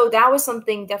 Wow. So that was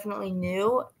something definitely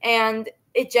new, and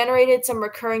it generated some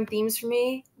recurring themes for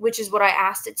me, which is what I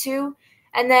asked it to.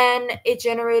 And then it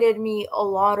generated me a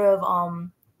lot of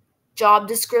job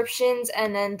descriptions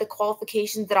and then the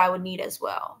qualifications that I would need as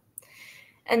well.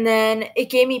 And then it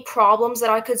gave me problems that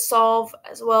I could solve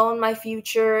as well in my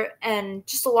future and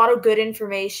just a lot of good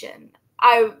information.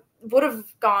 I would have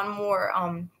gone more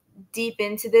deep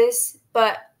into this,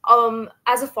 but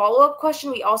as a follow-up question,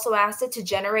 we also asked it to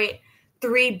generate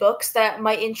 3 books that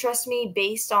might interest me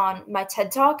based on my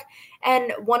TED Talk.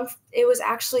 And it was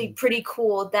actually pretty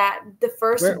cool that the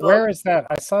first book. Where is that?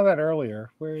 I saw that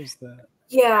earlier. Where is that?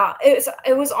 Yeah,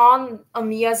 it was on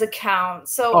Amia's account.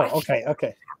 So okay.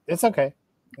 It's okay.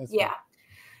 Yeah. Fine.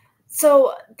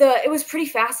 So it was pretty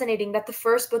fascinating that the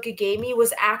first book it gave me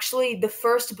was actually the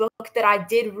first book that I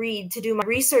did read to do my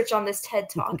research on this TED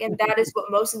Talk, and that is what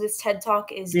most of this TED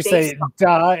Talk is. You say,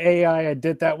 "Duh, AI, I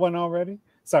did that one already."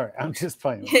 Sorry, I'm just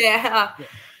playing. Yeah.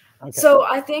 Okay. So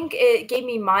I think it gave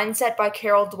me Mindset by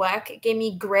Carol Dweck. It gave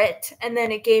me Grit, and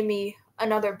then it gave me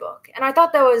another book. And I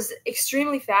thought that was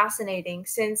extremely fascinating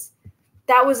since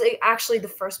that was actually the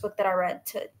first book that I read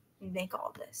to make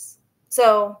all this.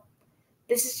 So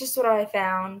this is just what I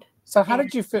found. So how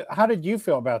did you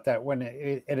feel about that when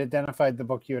it identified the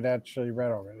book you had actually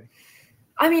read already?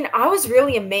 I mean, I was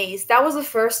really amazed. That was the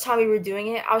first time we were doing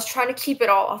it. I was trying to keep it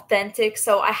all authentic.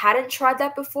 So I hadn't tried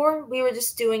that before. We were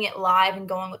just doing it live and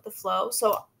going with the flow.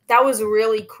 So that was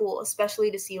really cool,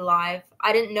 especially to see live.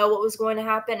 I didn't know what was going to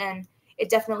happen, and it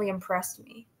definitely impressed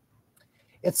me.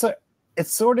 It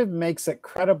sort of makes it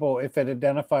credible if it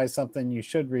identifies something you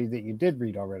should read that you did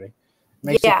read already.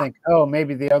 Makes you think, oh,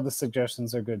 maybe the other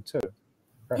suggestions are good too.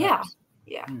 Perhaps.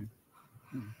 Yeah.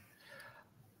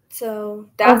 So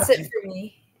that's it for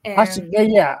me.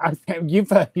 And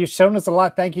you've shown us a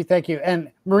lot. Thank you.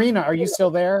 And Marina, are you still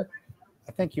there?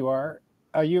 I think you are.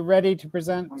 Are you ready to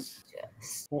present?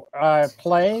 Yes.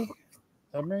 Play.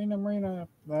 Marina,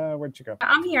 where'd you go?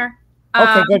 I'm here.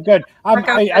 Okay, good.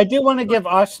 I do want to give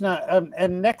Ashna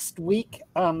and next week.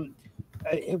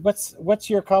 What's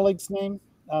your colleague's name?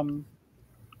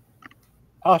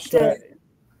 Ashna.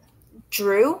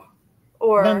 Drew,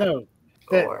 or no.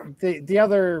 The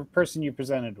other person you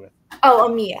presented with. Oh,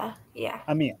 Amia. Yeah.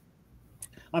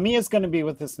 Amia's going to be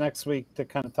with us next week to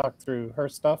kind of talk through her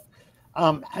stuff.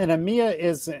 And Amia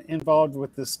is involved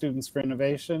with the Students for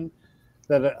Innovation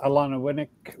that Alana Winnick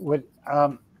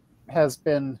has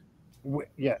been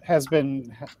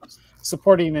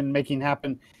supporting and making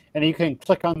happen. And you can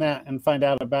click on that and find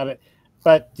out about it.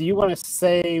 But do you want to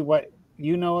say what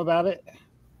you know about it?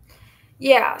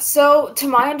 Yeah, so to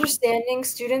my understanding,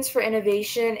 Students for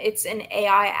Innovation, it's an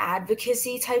AI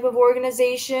advocacy type of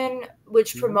organization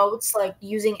which promotes like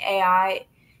using AI.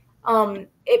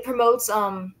 It promotes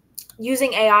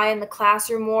using AI in the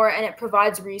classroom more, and it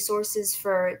provides resources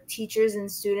for teachers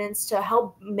and students to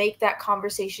help make that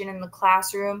conversation in the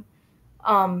classroom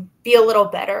be a little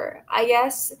better, I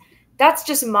guess. That's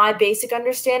just my basic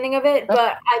understanding of it,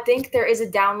 but I think there is a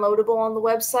downloadable on the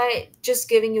website, just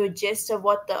giving you a gist of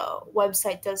what the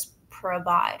website does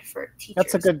provide for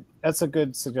teachers. That's a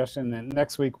good suggestion. And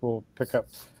next week we'll pick up.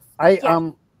 I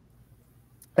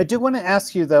do want to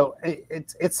ask you though,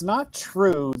 it's not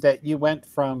true that you went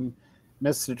from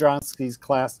Ms. Sadronsky's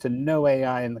class to no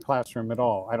AI in the classroom at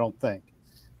all, I don't think.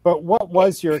 But what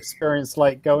was your experience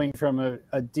like going from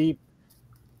a deep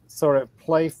sort of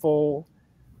playful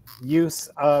use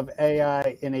of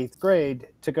AI in 8th grade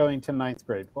to going to 9th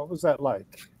grade? What was that like?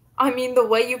 I mean, the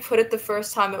way you put it the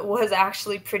first time, it was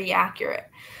actually pretty accurate.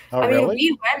 Oh, really?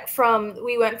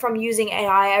 We went from using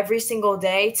AI every single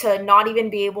day to not even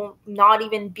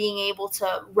being able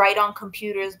to write on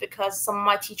computers because some of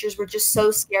my teachers were just so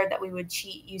scared that we would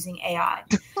cheat using AI.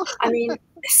 I mean,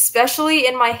 especially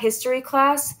in my history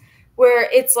class, where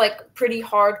it's like pretty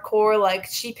hardcore. Like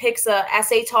she picks a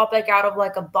essay topic out of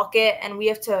like a bucket and we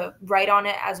have to write on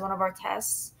it as one of our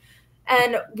tests.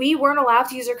 And we weren't allowed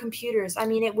to use our computers. I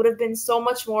mean, it would have been so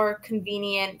much more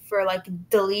convenient for like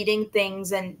deleting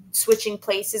things and switching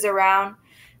places around.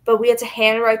 But we had to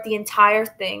handwrite the entire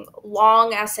thing,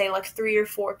 long essay, like 3 or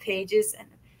 4 pages. And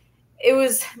it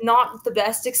was not the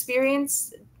best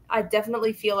experience. I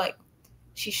definitely feel like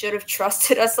she should have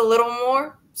trusted us a little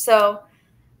more. So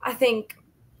I think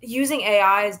using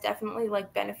AI is definitely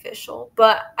like beneficial,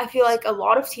 but I feel like a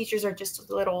lot of teachers are just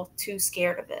a little too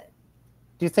scared of it.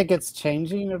 Do you think it's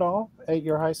changing at all at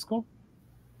your high school?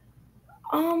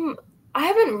 I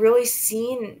haven't really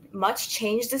seen much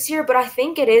change this year, but I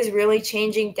think it is really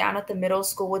changing down at the middle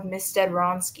school with Miss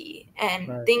Stedronsky,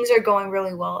 and things are going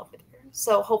really well over there.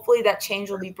 So hopefully that change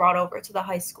will be brought over to the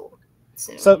high school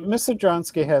soon. So Miss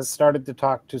Stedronsky has started to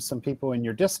talk to some people in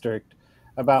your district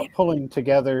about pulling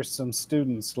together some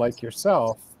students like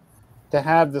yourself to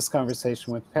have this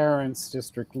conversation with parents,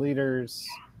 district leaders,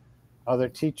 other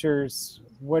teachers.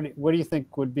 What do you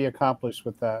think would be accomplished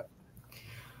with that?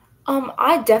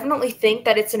 I definitely think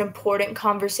that it's an important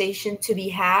conversation to be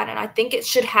had, and I think it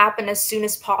should happen as soon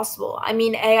as possible. I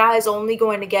mean, AI is only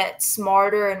going to get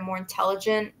smarter and more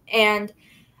intelligent, and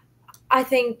I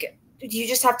think you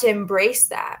just have to embrace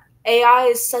that. AI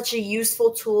is such a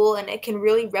useful tool, and it can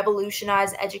really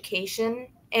revolutionize education,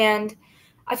 and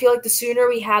I feel like the sooner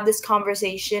we have this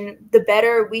conversation, the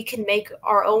better we can make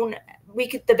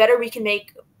the better we can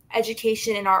make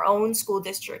education in our own school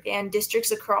district and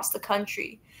districts across the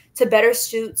country, to better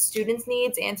suit students'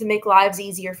 needs and to make lives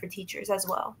easier for teachers as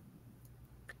well.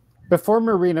 Before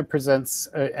Marina presents,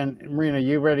 and Marina,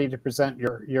 you ready to present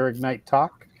your Ignite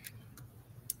talk?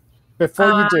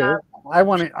 Before you do, I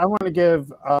want to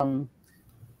give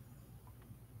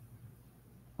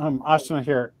Ashna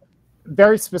here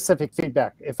very specific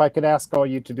feedback. If I could ask all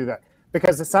you to do that,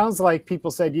 because it sounds like people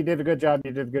said you did a good job,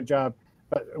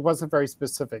 but it wasn't very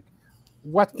specific.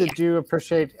 What did you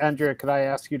appreciate, Andrea? Could I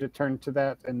ask you to turn to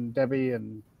that, and Debbie,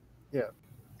 and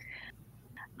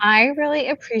I really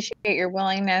appreciate your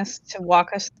willingness to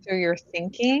walk us through your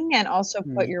thinking and also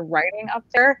put your writing up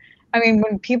there. I mean,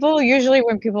 when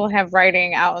people have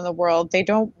writing out in the world, they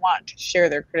don't want to share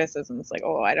their criticisms. Like,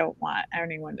 oh, I don't want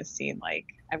anyone to see like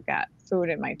I've got food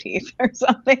in my teeth or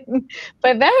something.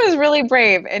 But that was really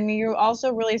brave. And you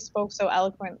also really spoke so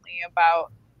eloquently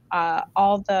about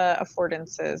all the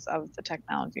affordances of the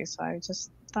technology. So I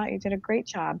just thought you did a great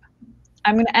job.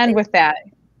 I'm going to end with that.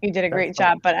 You did a great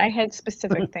job, but I had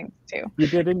specific things too. You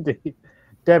did indeed.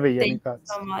 Debbie, any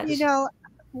thoughts? Thank you so much. You know,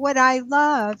 what I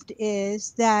loved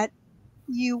is that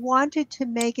you wanted to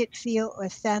make it feel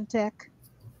authentic,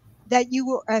 that you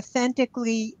were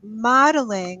authentically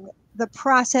modeling the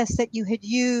process that you had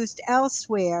used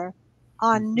elsewhere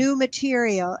on new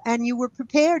material, and you were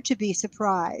prepared to be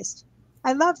surprised.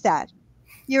 I love that.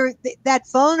 That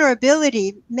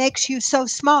vulnerability makes you so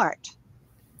smart.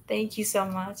 Thank you so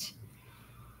much.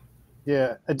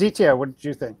 Yeah. Aditya, what did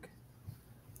you think?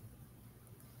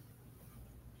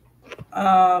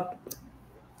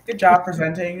 Good job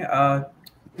presenting. I'm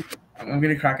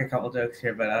going to crack a couple jokes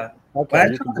here, but when I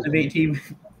took the debate team,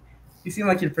 you seem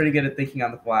like you're pretty good at thinking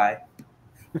on the fly.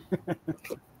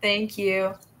 Thank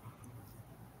you.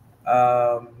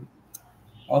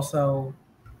 Also,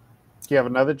 do you have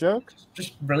another joke?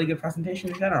 Just really good presentation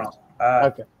in general.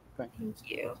 Okay, thank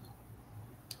you.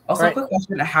 Also, quick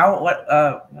question: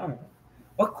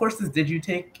 what courses did you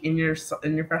take in your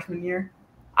freshman year?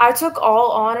 I took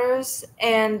all honors,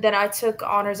 and then I took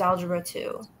honors algebra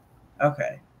too.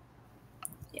 Okay.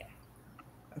 Yeah.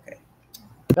 Okay.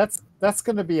 That's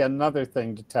going to be another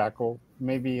thing to tackle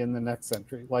maybe in the next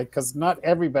century, like, because not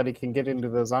everybody can get into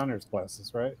those honors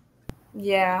classes, right?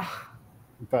 Yeah.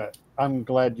 But I'm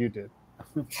glad you did.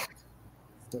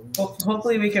 Well,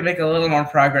 hopefully we can make a little more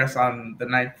progress on the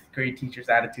 9th grade teachers'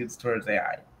 attitudes towards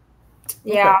AI.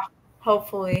 Yeah,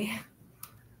 hopefully.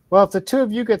 Well, if the two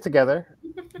of you get together,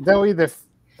 they'll either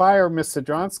fire Miss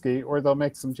Stedronsky or they'll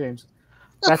make some changes.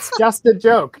 That's just a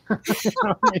joke.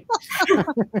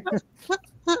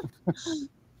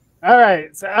 All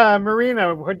right. So,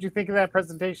 Marina, what did you think of that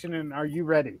presentation, and are you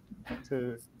ready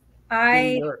to do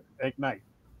your Ignite?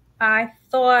 I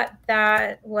thought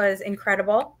that was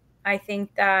incredible. I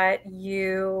think that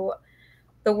the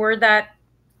word that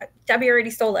Debbie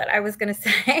already stole it, I was going to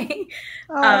say,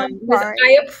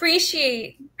 I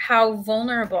appreciate how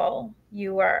vulnerable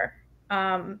you were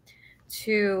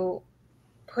to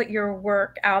put your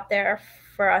work out there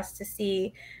for us to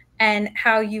see, and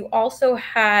how you also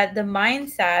had the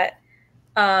mindset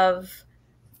of,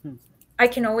 I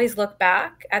can always look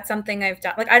back at something I've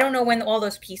done. Like, I don't know when all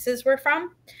those pieces were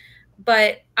from,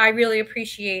 but I really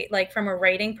appreciate, like, from a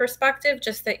writing perspective,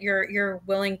 just that you're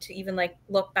willing to even like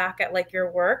look back at like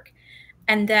your work,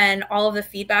 and then all of the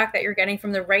feedback that you're getting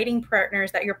from the writing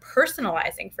partners that you're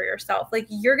personalizing for yourself. Like,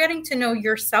 you're getting to know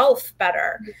yourself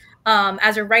better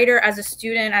as a writer, as a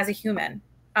student, as a human.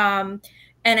 And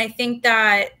I think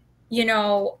that, you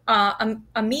know,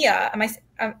 Amia,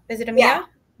 is it Amia? Yeah.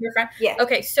 Your friend? Yeah.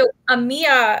 Okay. So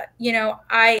Amia, you know,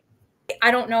 I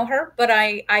don't know her, but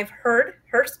I've heard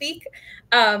her speak,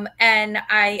 and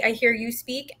I hear you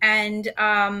speak, and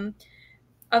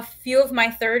a few of my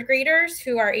third graders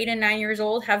who are 8 and 9 years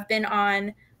old have been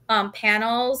on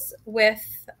panels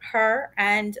with her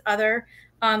and other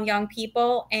young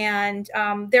people, and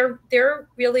they're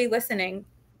really listening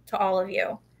to all of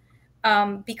you,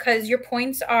 because your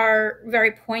points are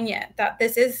very poignant, that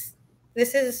this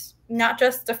is not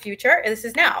just the future, this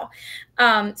is now.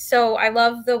 So I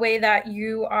love the way that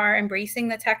you are embracing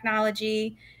the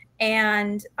technology.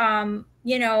 And,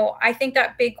 you know, I think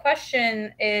that big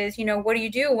question is, you know, what do you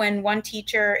do when one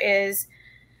teacher is,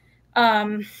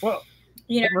 well,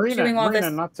 you know, Marina, doing all this?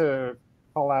 Not to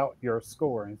call out your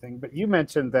school or anything, but you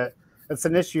mentioned that it's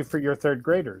an issue for your third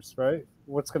graders, right?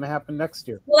 What's going to happen next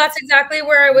year? Well, that's exactly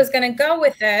where I was going to go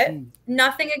with it.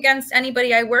 Nothing against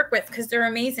anybody I work with, because they're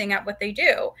amazing at what they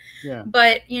do. Yeah.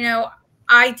 But, you know,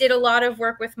 I did a lot of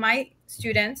work with my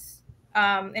students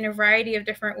in a variety of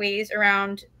different ways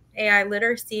around AI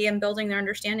literacy and building their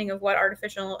understanding of what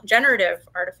generative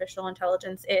artificial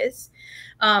intelligence is,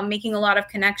 making a lot of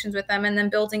connections with them, and then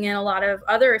building in a lot of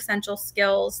other essential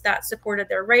skills that supported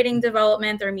their writing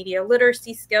development, their media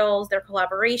literacy skills, their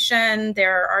collaboration,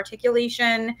 their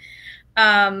articulation.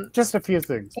 Just a few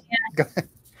things.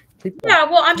 Yeah,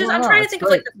 well, I'm trying to think of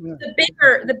like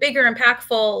the bigger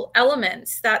impactful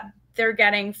elements that they're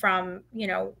getting from, you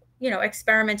know,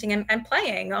 experimenting and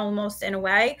playing almost in a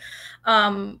way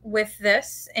with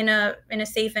this in a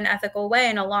safe and ethical way.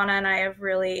 And Alana and I have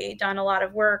really done a lot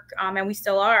of work, and we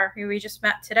still are. We just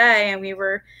met today, and we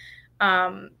were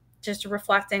just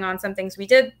reflecting on some things we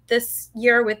did this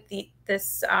year with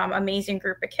this amazing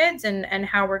group of kids, and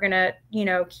how we're gonna, you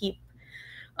know, keep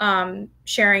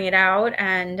sharing it out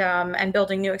and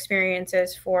building new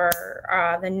experiences for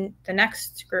the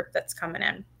next group that's coming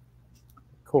in.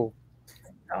 Cool.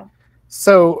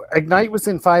 So Ignite was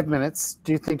in 5 minutes.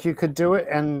 Do you think you could do it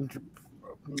and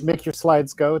make your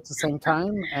slides go at the same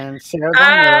time and share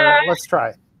them? Or let's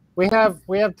try. We have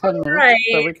 10 minutes, right,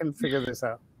 so we can figure this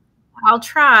out. I'll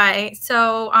try.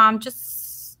 So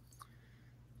just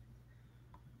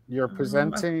you're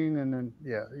presenting, and then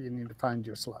you need to find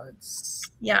your slides.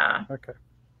 Yeah. Okay.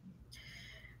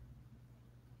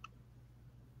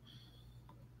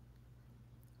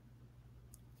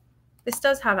 This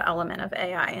does have an element of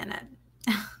AI in it.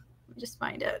 Just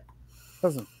find it.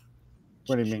 Doesn't.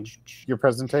 What do you mean? Your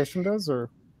presentation does, or?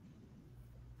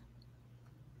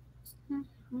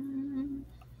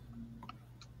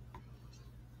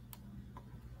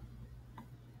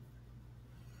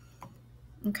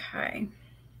 Okay.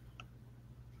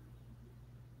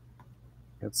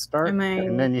 Hit start,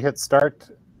 and then you hit start,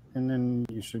 and then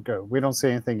you should go. We don't see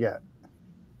anything yet.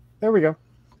 There we go.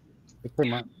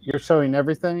 You're showing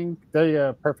everything. There you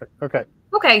go. Perfect. Okay.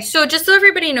 Okay, so just so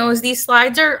everybody knows, these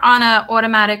slides are on an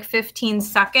automatic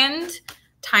 15-second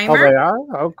timer. Oh, they are?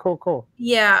 Oh, cool, cool.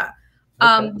 Yeah.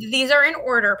 Okay. These are in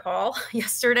order, Paul.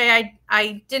 Yesterday,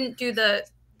 I didn't do the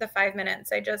 5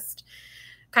 minutes. I just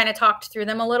kind of talked through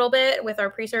them a little bit with our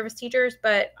pre-service teachers,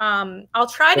 but I'll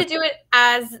try to do it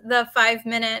as the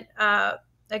 5-minute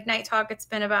Ignite talk. It's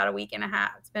been about a week and a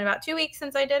half. It's been about 2 weeks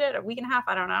since I did it, a week and a half.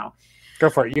 I don't know. Go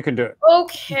for it. You can do it.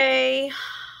 Okay.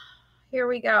 Here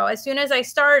we go. As soon as I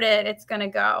start it, it's going to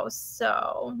go.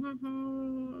 So,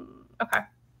 okay.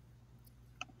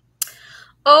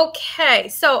 Okay.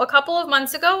 So a couple of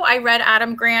months ago, I read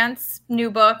Adam Grant's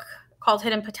new book called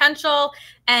Hidden Potential.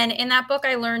 And in that book,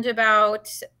 I learned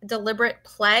about deliberate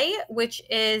play, which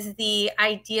is the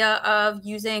idea of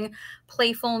using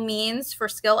playful means for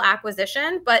skill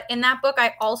acquisition. But in that book,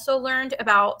 I also learned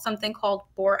about something called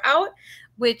bore out,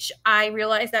 which I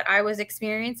realized that I was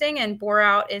experiencing. And bore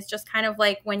out is just kind of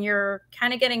like when you're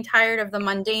kind of getting tired of the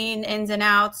mundane ins and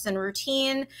outs and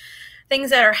routine things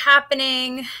that are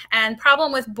happening. And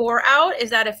problem with bore out is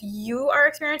that if you are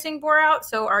experiencing bore out,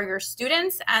 so are your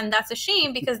students. And that's a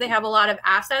shame because they have a lot of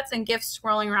assets and gifts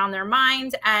swirling around their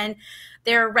mind and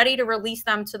they're ready to release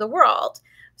them to the world.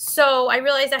 So I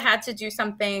realized I had to do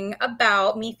something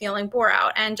about me feeling bore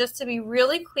out. And just to be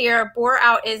really clear, bore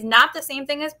out is not the same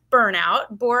thing as burnout.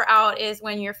 Bore out is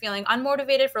when you're feeling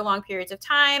unmotivated for long periods of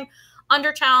time,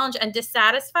 under challenged and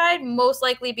dissatisfied, most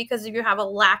likely because you have a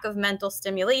lack of mental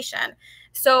stimulation.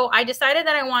 So I decided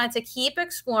that I wanted to keep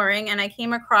exploring, and I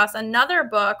came across another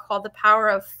book called The Power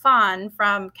of Fun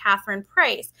from Catherine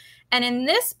Price. And in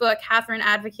this book, Catherine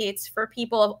advocates for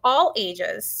people of all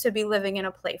ages to be living in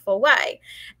a playful way.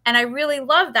 And I really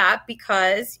love that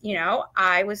because, you know,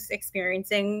 I was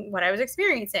experiencing what I was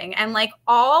experiencing. And like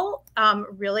all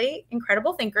really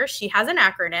incredible thinkers, she has an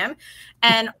acronym,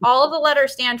 and all of the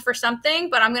letters stand for something,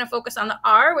 but I'm going to focus on the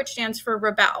R, which stands for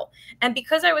rebel. And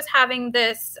because I was having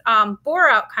this bore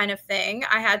out kind of thing,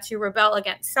 I had to rebel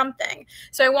against something.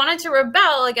 So I wanted to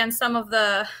rebel against some of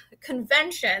the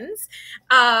conventions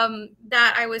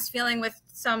that I was feeling with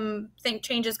some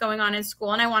changes going on in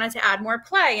school. And I wanted to add more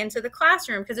play into the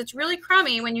classroom because it's really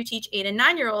crummy when you teach 8 and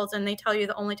 9-year-olds and they tell you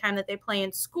the only time that they play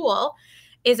in school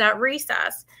is at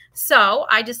recess. So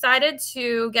I decided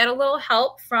to get a little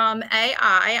help from AI.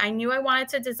 I knew I wanted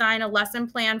to design a lesson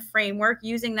plan framework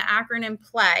using the acronym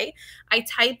PLAY. I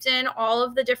typed in all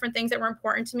of the different things that were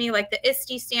important to me, like the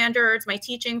ISTE standards, my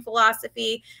teaching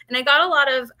philosophy, and I got a lot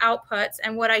of outputs.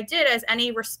 And what I did, as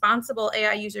any responsible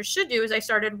AI user should do, is I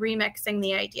started remixing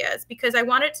the ideas because I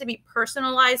wanted it to be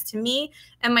personalized to me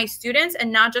and my students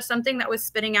and not just something that was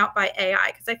spitting out by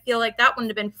AI, because I feel like that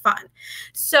wouldn't have been fun.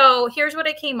 So here's what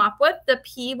I came up with. The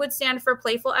P would stand for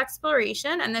playful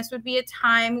exploration, and this would be a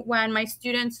time when my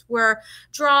students were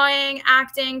drawing,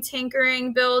 acting,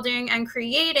 tinkering, building, and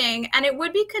creating, and it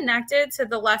would be connected to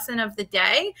the lesson of the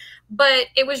day, but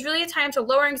it was really a time to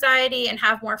lower anxiety and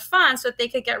have more fun so that they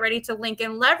could get ready to link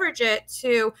and leverage it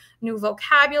to new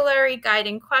vocabulary,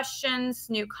 guiding questions,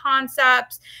 new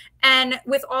concepts. And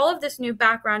with all of this new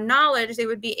background knowledge, they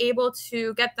would be able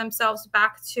to get themselves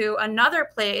back to another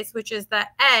place, which is the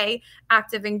A,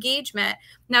 active engagement.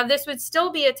 Now, this would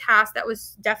still be a task that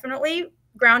was definitely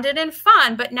grounded in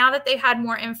fun, but now that they had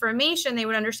more information, they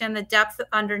would understand the depth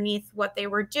underneath what they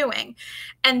were doing.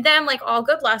 And then, like all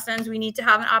good lessons, we need to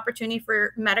have an opportunity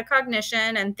for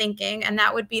metacognition and thinking, and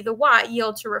that would be the Y,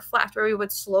 yield to reflect, where we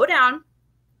would slow down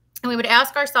and we would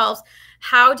ask ourselves,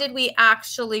 how did we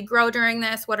actually grow during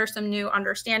this? What are some new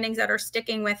understandings that are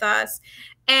sticking with us?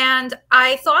 And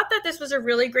I thought that this was a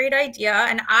really great idea,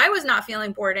 and I was not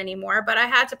feeling bored anymore, but I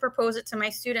had to propose it to my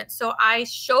students. So I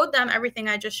showed them everything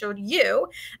I just showed you,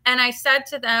 and I said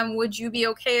to them, would you be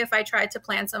okay if I tried to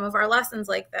plan some of our lessons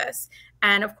like this?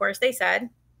 And of course they said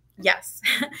yes.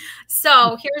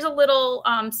 So here's a little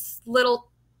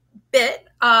bit.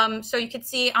 So you could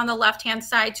see on the left-hand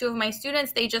side, 2 of my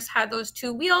students, they just had those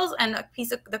 2 wheels and the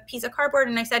piece of cardboard.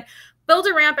 And I said, build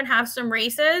a ramp and have some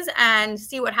races and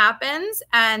see what happens.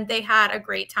 And they had a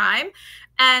great time.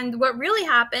 And what really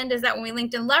happened is that when we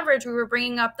linked in leverage, we were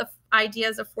bringing up the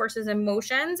ideas of forces and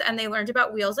motions, and they learned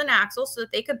about wheels and axles so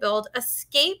that they could build a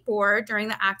skateboard during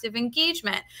the active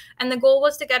engagement. And the goal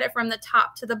was to get it from the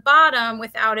top to the bottom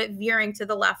without it veering to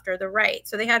the left or the right.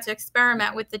 So they had to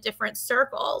experiment with the different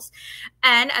circles.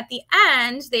 And at the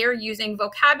end, they are using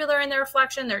vocabulary in their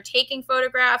reflection. They're taking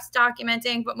photographs,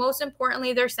 documenting, but most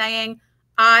importantly, they're saying,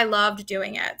 I loved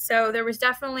doing it. So there was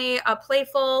definitely a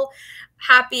playful,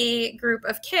 happy group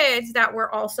of kids that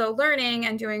were also learning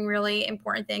and doing really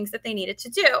important things that they needed to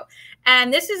do.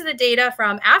 And this is the data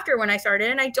from after when I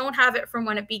started, and I don't have it from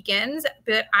when it begins,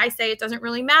 but I say it doesn't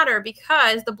really matter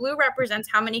because the blue represents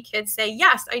how many kids say,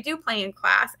 yes, I do play in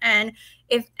class. And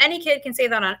if any kid can say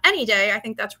that on any day, I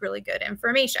think that's really good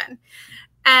information.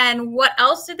 And what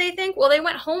else did they think? Well, they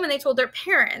went home and they told their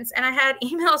parents. And I had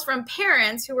emails from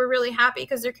parents who were really happy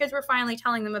because their kids were finally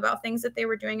telling them about things that they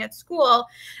were doing at school.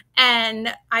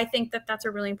 And I think that that's a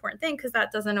really important thing because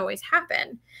that doesn't always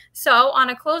happen. So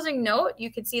on a closing note,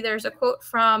 you can see there's a quote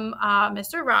from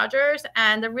Mr. Rogers.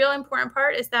 And the real important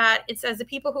part is that it says the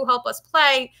people who help us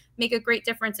play make a great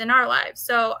difference in our lives.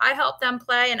 So I helped them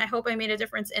play, and I hope I made a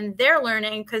difference in their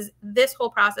learning because this whole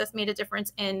process made a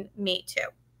difference in me too.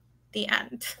 The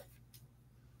end.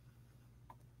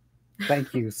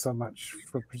 Thank you so much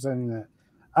for presenting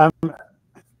that.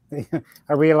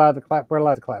 Are we allowed to clap? We're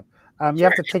allowed to clap. You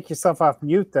have to take yourself off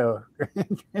mute, though.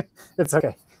 It's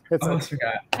okay. It's okay.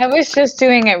 Forgot. I was just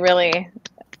doing it really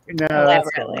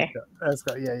elaborately. That's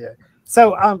good. Yeah.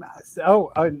 So,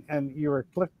 and you were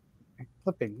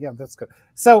clipping. Yeah, that's good.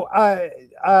 So,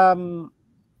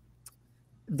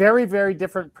 very, very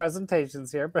different presentations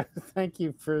here, but thank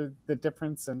you for the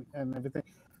difference and everything.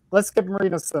 Let's give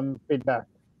Marina some feedback.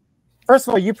 First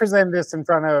of all, you presented this in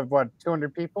front of, what,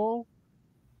 200 people?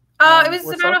 It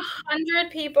was about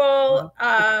 100 people,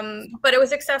 but it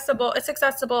was accessible. It's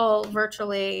accessible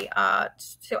virtually.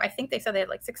 So I think they said they had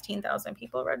like 16,000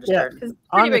 people registered. Yeah.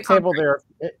 On the table there,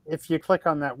 if you click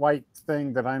on that white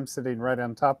thing that I'm sitting right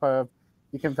on top of,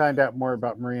 you can find out more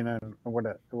about Marina and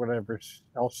whatever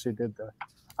else she did there.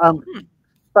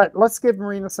 But let's give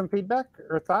Marina some feedback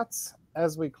or thoughts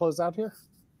as we close out here.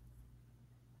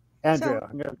 Andrea,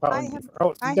 I'm going to call you.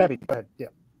 Oh, Debbie, go ahead. Yeah.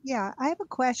 Yeah, I have a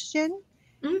question,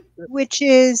 Mm-hmm. which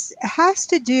has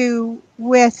to do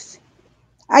with,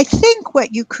 I think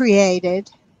what you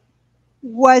created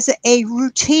was a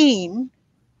routine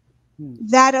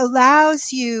that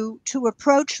allows you to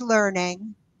approach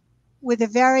learning with a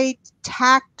very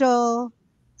tactile,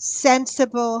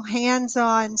 sensible,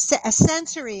 hands-on, a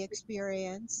sensory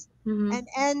experience, and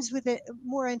ends with a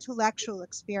more intellectual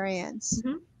experience.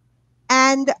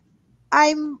 And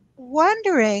I'm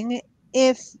wondering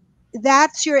if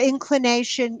that's your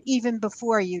inclination even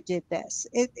before you did this.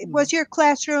 Was your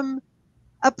classroom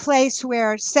a place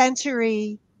where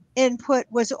sensory input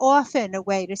was often a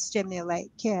way to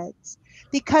stimulate kids?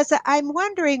 Because I'm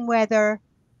wondering whether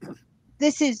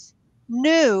this is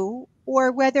new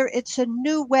or whether it's a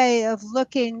new way of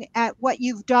looking at what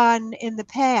you've done in the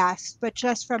past, but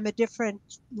just from a different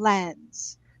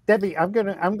lens. Debbie, I'm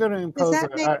gonna impose. Does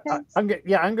that make sense?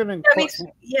 I'm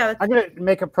gonna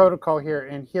make a protocol here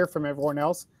and hear from everyone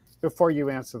else before you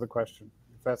answer the question,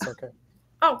 if that's okay.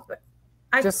 Oh,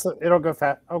 it'll go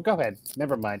fast. Oh, go ahead.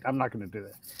 Never mind. I'm not going to do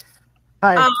that.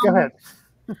 Hi, go ahead.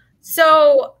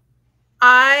 So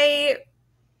I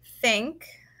think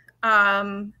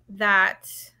that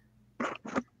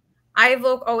I've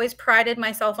always prided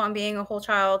myself on being a whole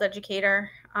child educator.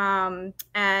 And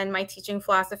my teaching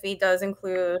philosophy does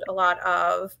include a lot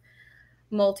of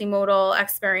multimodal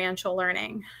experiential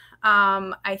learning.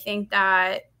 I think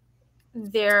that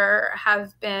there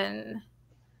have been,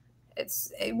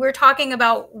 we're talking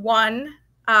about one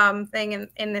thing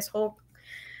in this whole,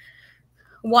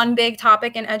 one big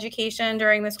topic in education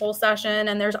during this whole session,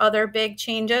 and there's other big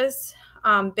changes,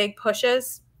 big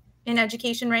pushes in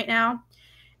education right now.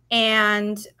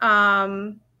 And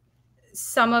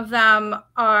some of them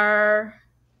are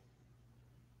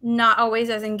not always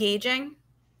as engaging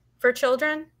for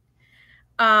children.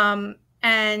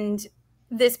 And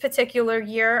this particular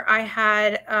year, I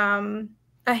had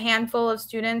a handful of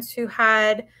students who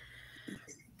had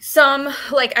some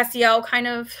like SEL kind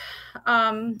of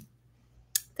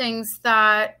things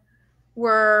that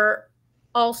were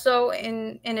also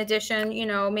in addition, you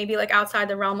know, maybe like outside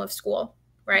the realm of school,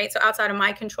 right? So outside of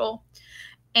my control.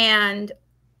 And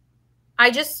I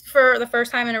just, for the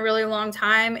first time in a really long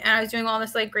time, and I was doing all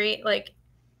this like great like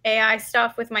AI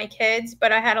stuff with my kids,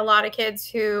 but I had a lot of kids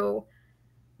who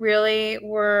really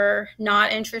were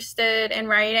not interested in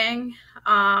writing,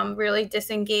 really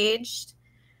disengaged.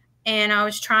 And I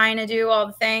was trying to do all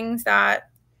the things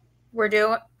that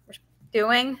we're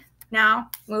doing now.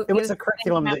 It was a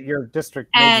curriculum that your district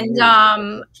and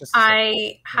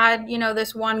I had, you know,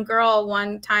 this one girl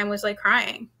one time was like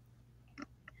crying.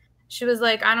 She was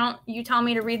like, you tell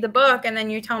me to read the book and then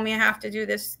you tell me I have to do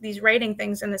these writing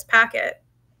things in this packet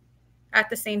at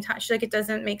the same time. She's like, it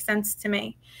doesn't make sense to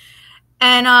me.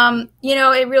 And, you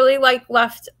know, it really like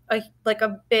left a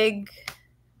big,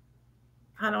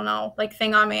 I don't know, like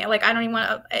thing on me. Like, I don't even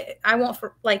want to, I won't,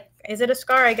 is it a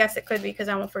scar? I guess it could be because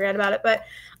I won't forget about it. But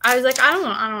I was like, I don't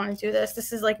want to do this.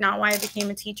 This is like not why I became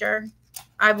a teacher.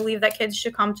 I believe that kids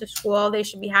should come to school. They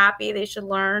should be happy. They should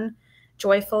learn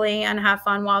joyfully and have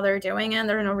fun while they're doing it.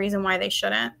 There's no reason why they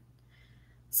shouldn't.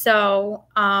 So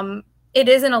it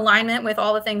is in alignment with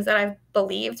all the things that I've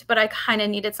believed, but I kind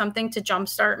of needed something to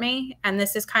jumpstart me. And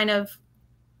this is kind of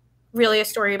really a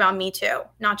story about me too,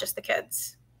 not just the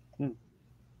kids.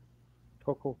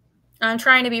 Cool. I'm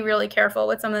trying to be really careful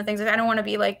with some of the things. I don't want to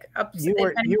be like upset.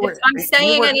 I'm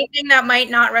saying anything that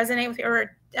might not resonate with you,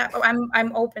 or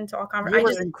I'm open to all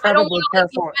conversations. I don't want to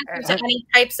be open to any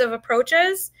types of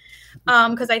approaches,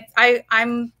 because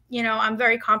I'm you know, I'm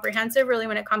very comprehensive really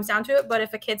when it comes down to it. But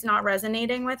if a kid's not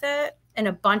resonating with it, and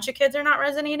a bunch of kids are not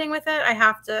resonating with it, I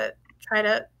have to try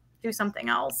to do something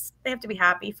else. They have to be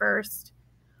happy first.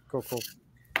 Cool.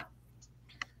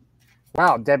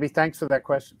 Wow, Debbie, thanks for that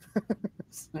question.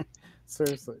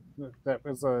 Seriously, that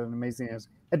was an amazing answer.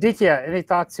 Aditya, any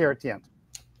thoughts here at the end?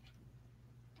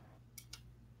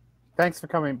 Thanks for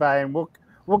coming by, and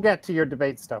we'll get to your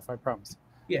debate stuff, I promise.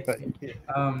 Yeah.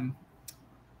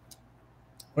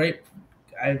 Great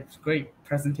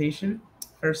presentation.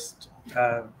 First,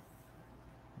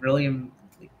 really, I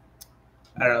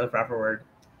don't know the proper word.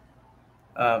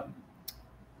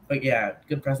 But yeah,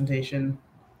 good presentation.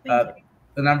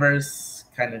 The numbers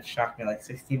kind of shocked me, like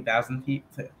 16,000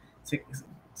 people,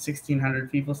 1,600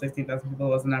 people, 16,000 people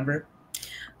was the number.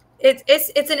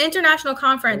 It's an international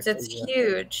conference. It's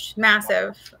huge,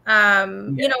 massive.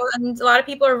 You know, and a lot of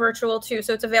people are virtual too,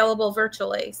 so it's available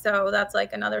virtually. So that's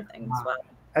like another thing as well.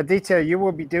 Aditya, you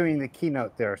will be doing the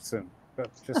keynote there soon.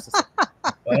 But just a second.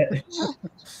 What?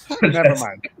 Never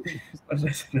mind.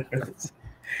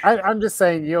 I'm just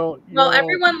saying Well,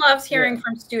 everyone loves hearing yeah.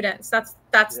 from students. That's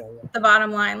Yeah. the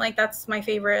bottom line. Like, that's my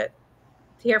favorite,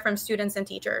 to hear from students and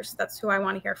teachers. That's who I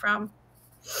want to hear from.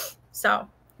 So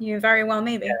you very well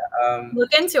maybe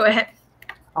look into it.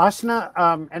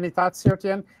 Ashna, any thoughts here at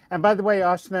the end? And by the way,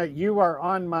 Ashna, you are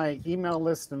on my email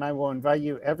list, and I will invite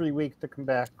you every week to come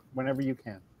back whenever you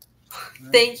can.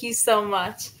 Right. Thank you so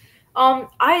much.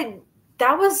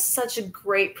 That was such a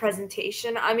great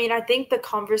presentation. I mean, I think the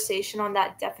conversation on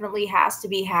that definitely has to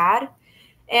be had.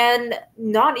 And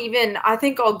not even, I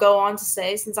think I'll go on to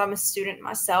say, since I'm a student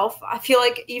myself, I feel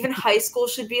like even high school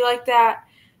should be like that.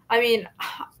 I mean,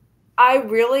 I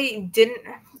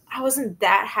wasn't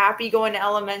that happy going to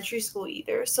elementary school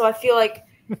either. So I feel like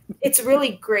it's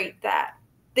really great that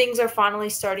things are finally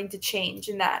starting to change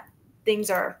and that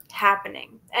things are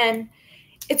happening. And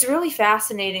it's really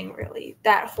fascinating, really,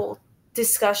 that whole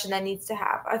discussion that needs to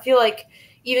have. I feel like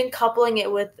even coupling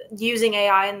it with using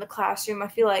AI in the classroom, I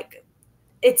feel like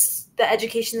the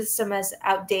education system is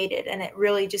outdated and it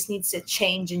really just needs to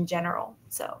change in general.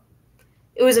 So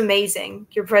it was amazing,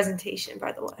 your presentation,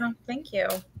 by the way. Oh, thank you.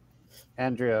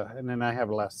 Andrea, and then I have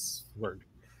a last word.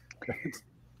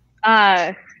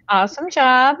 Awesome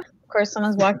job. Of course,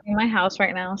 someone's walking in my house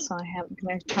right now, so I'm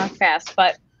going to talk fast.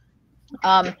 But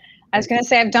I was going to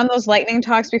say, I've done those lightning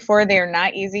talks before. They are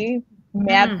not easy.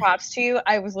 Mad props to you.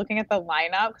 I was looking at the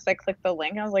lineup because I clicked the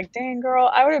link. I was like, dang, girl,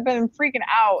 I would have been freaking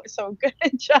out. So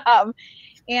good job.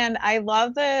 And I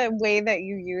love the way that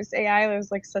you use AI. It was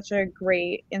like such a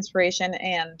great inspiration.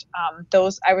 And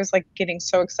I was like getting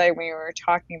so excited when you were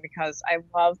talking because I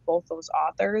love both those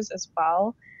authors as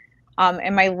well.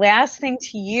 And my last thing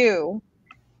to you,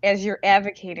 as you're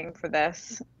advocating for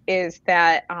this, is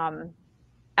that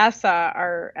ESSA,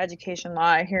 our education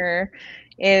law here,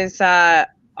 is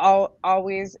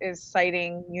always is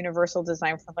citing universal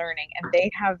design for learning, and they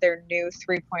have their new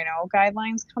 3.0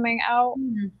 guidelines coming out.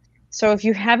 So if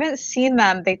you haven't seen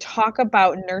them, they talk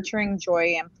about nurturing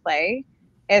joy and play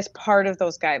as part of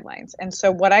those guidelines. And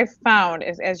so what I've found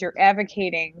is, as you're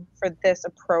advocating for this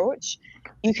approach,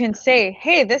 you can say,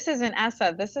 hey, this is an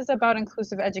ESSA. This is about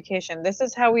inclusive education. This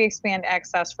is how we expand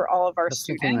access for all of our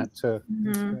students.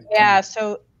 Yeah,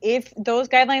 so if those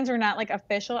guidelines are not like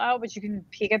official out, but you can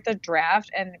peek at the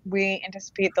draft, and we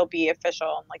anticipate they'll be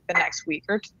official in like the next week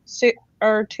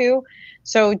or two.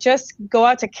 So just go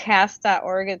out to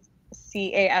cast.org. It's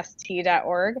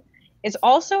cast.org. It's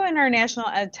also in our National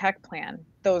Ed Tech Plan,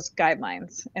 those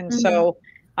guidelines. And so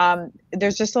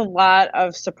there's just a lot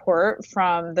of support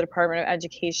from the Department of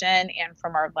Education and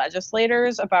from our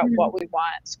legislators about what we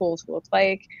want schools to look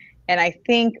like. And I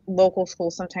think local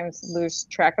schools sometimes lose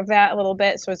track of that a little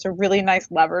bit. So it's a really nice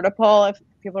lever to pull. If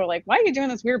people are like, why are you doing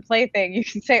this weird play thing? You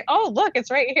can say, oh, look, it's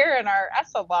right here in our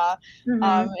ESSA law.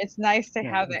 It's nice to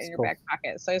have that in your back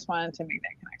pocket. So I just wanted to make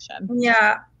that connection.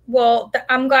 Yeah. Well,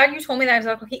 I'm glad you told me that. I was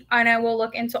like, okay, and I will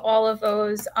look into all of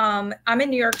those. I'm in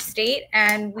New York State,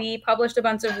 and we published a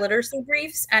bunch of literacy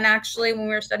briefs. And actually, when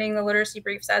we were studying the literacy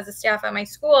briefs as a staff at my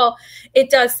school, it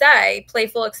does say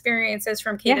playful experiences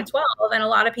from K to 12. And a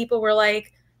lot of people were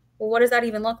like, well, what does that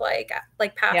even look like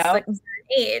past like a certain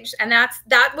age? And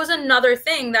that was another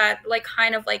thing that like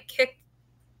kind of like kicked,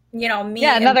 me.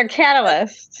 Yeah, another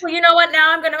catalyst. Well, you know what?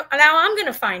 Now I'm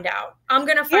gonna find out. I'm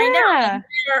gonna find out.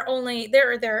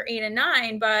 They're 8 and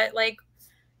 9, but like,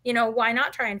 why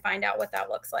not try and find out what that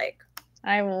looks like?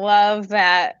 I love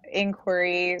that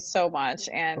inquiry so much,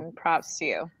 and props to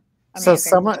you. Amazing.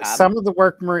 So some of the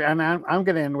work, Marina, and I'm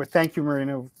going to end with thank you,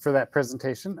 Marina, for that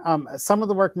presentation. Some of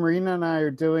the work Marina and I are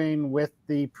doing with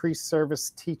the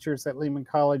pre-service teachers at Lehman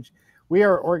College, we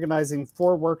are organizing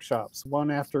 4 workshops,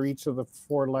 one after each of the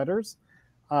 4 letters,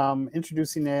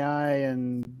 introducing AI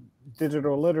and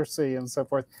digital literacy and so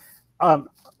forth.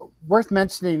 Worth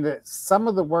mentioning that some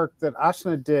of the work that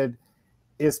Ashna did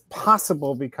is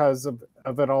possible because of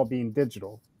it all being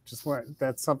digital.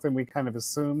 That's something we kind of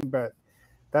assumed, but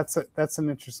that's an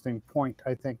interesting point,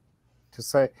 I think, to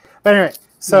say. But anyway,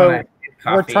 so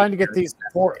we're trying to get these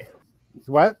 4.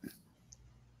 What?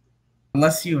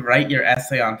 Unless you write your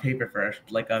essay on paper first,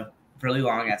 like a really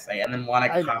long essay, and then want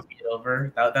to copy it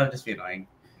over, that would just be annoying.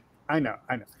 I know.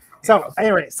 So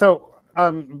anyway,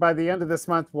 by the end of this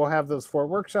month, we'll have those 4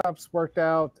 workshops worked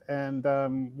out, and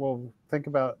we'll think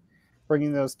about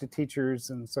bringing those to teachers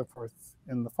and so forth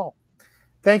in the fall.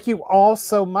 Thank you all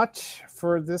so much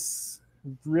for this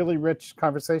really rich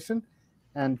conversation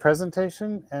and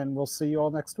presentation, and we'll see you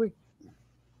all next week.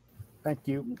 Thank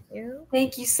you.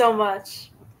 Thank you so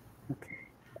much.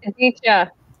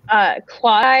 Aditya,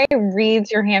 Claude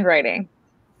reads your handwriting.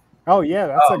 Oh yeah,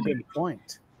 that's a good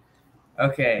point.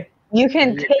 Okay. You can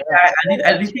There you take Yeah,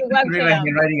 I think two you can read my webcams.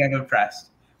 handwriting. I'm impressed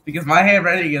because my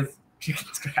handwriting is chicken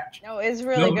scratch. No, it's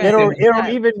really No, good. It'll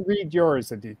Yeah, even read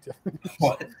yours, Aditya.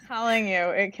 What? I'm telling you,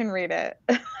 it can read it.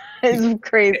 It's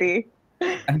crazy.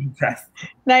 I'm impressed.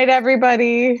 Night,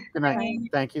 everybody. Good night.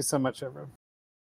 Thank you so much, everyone.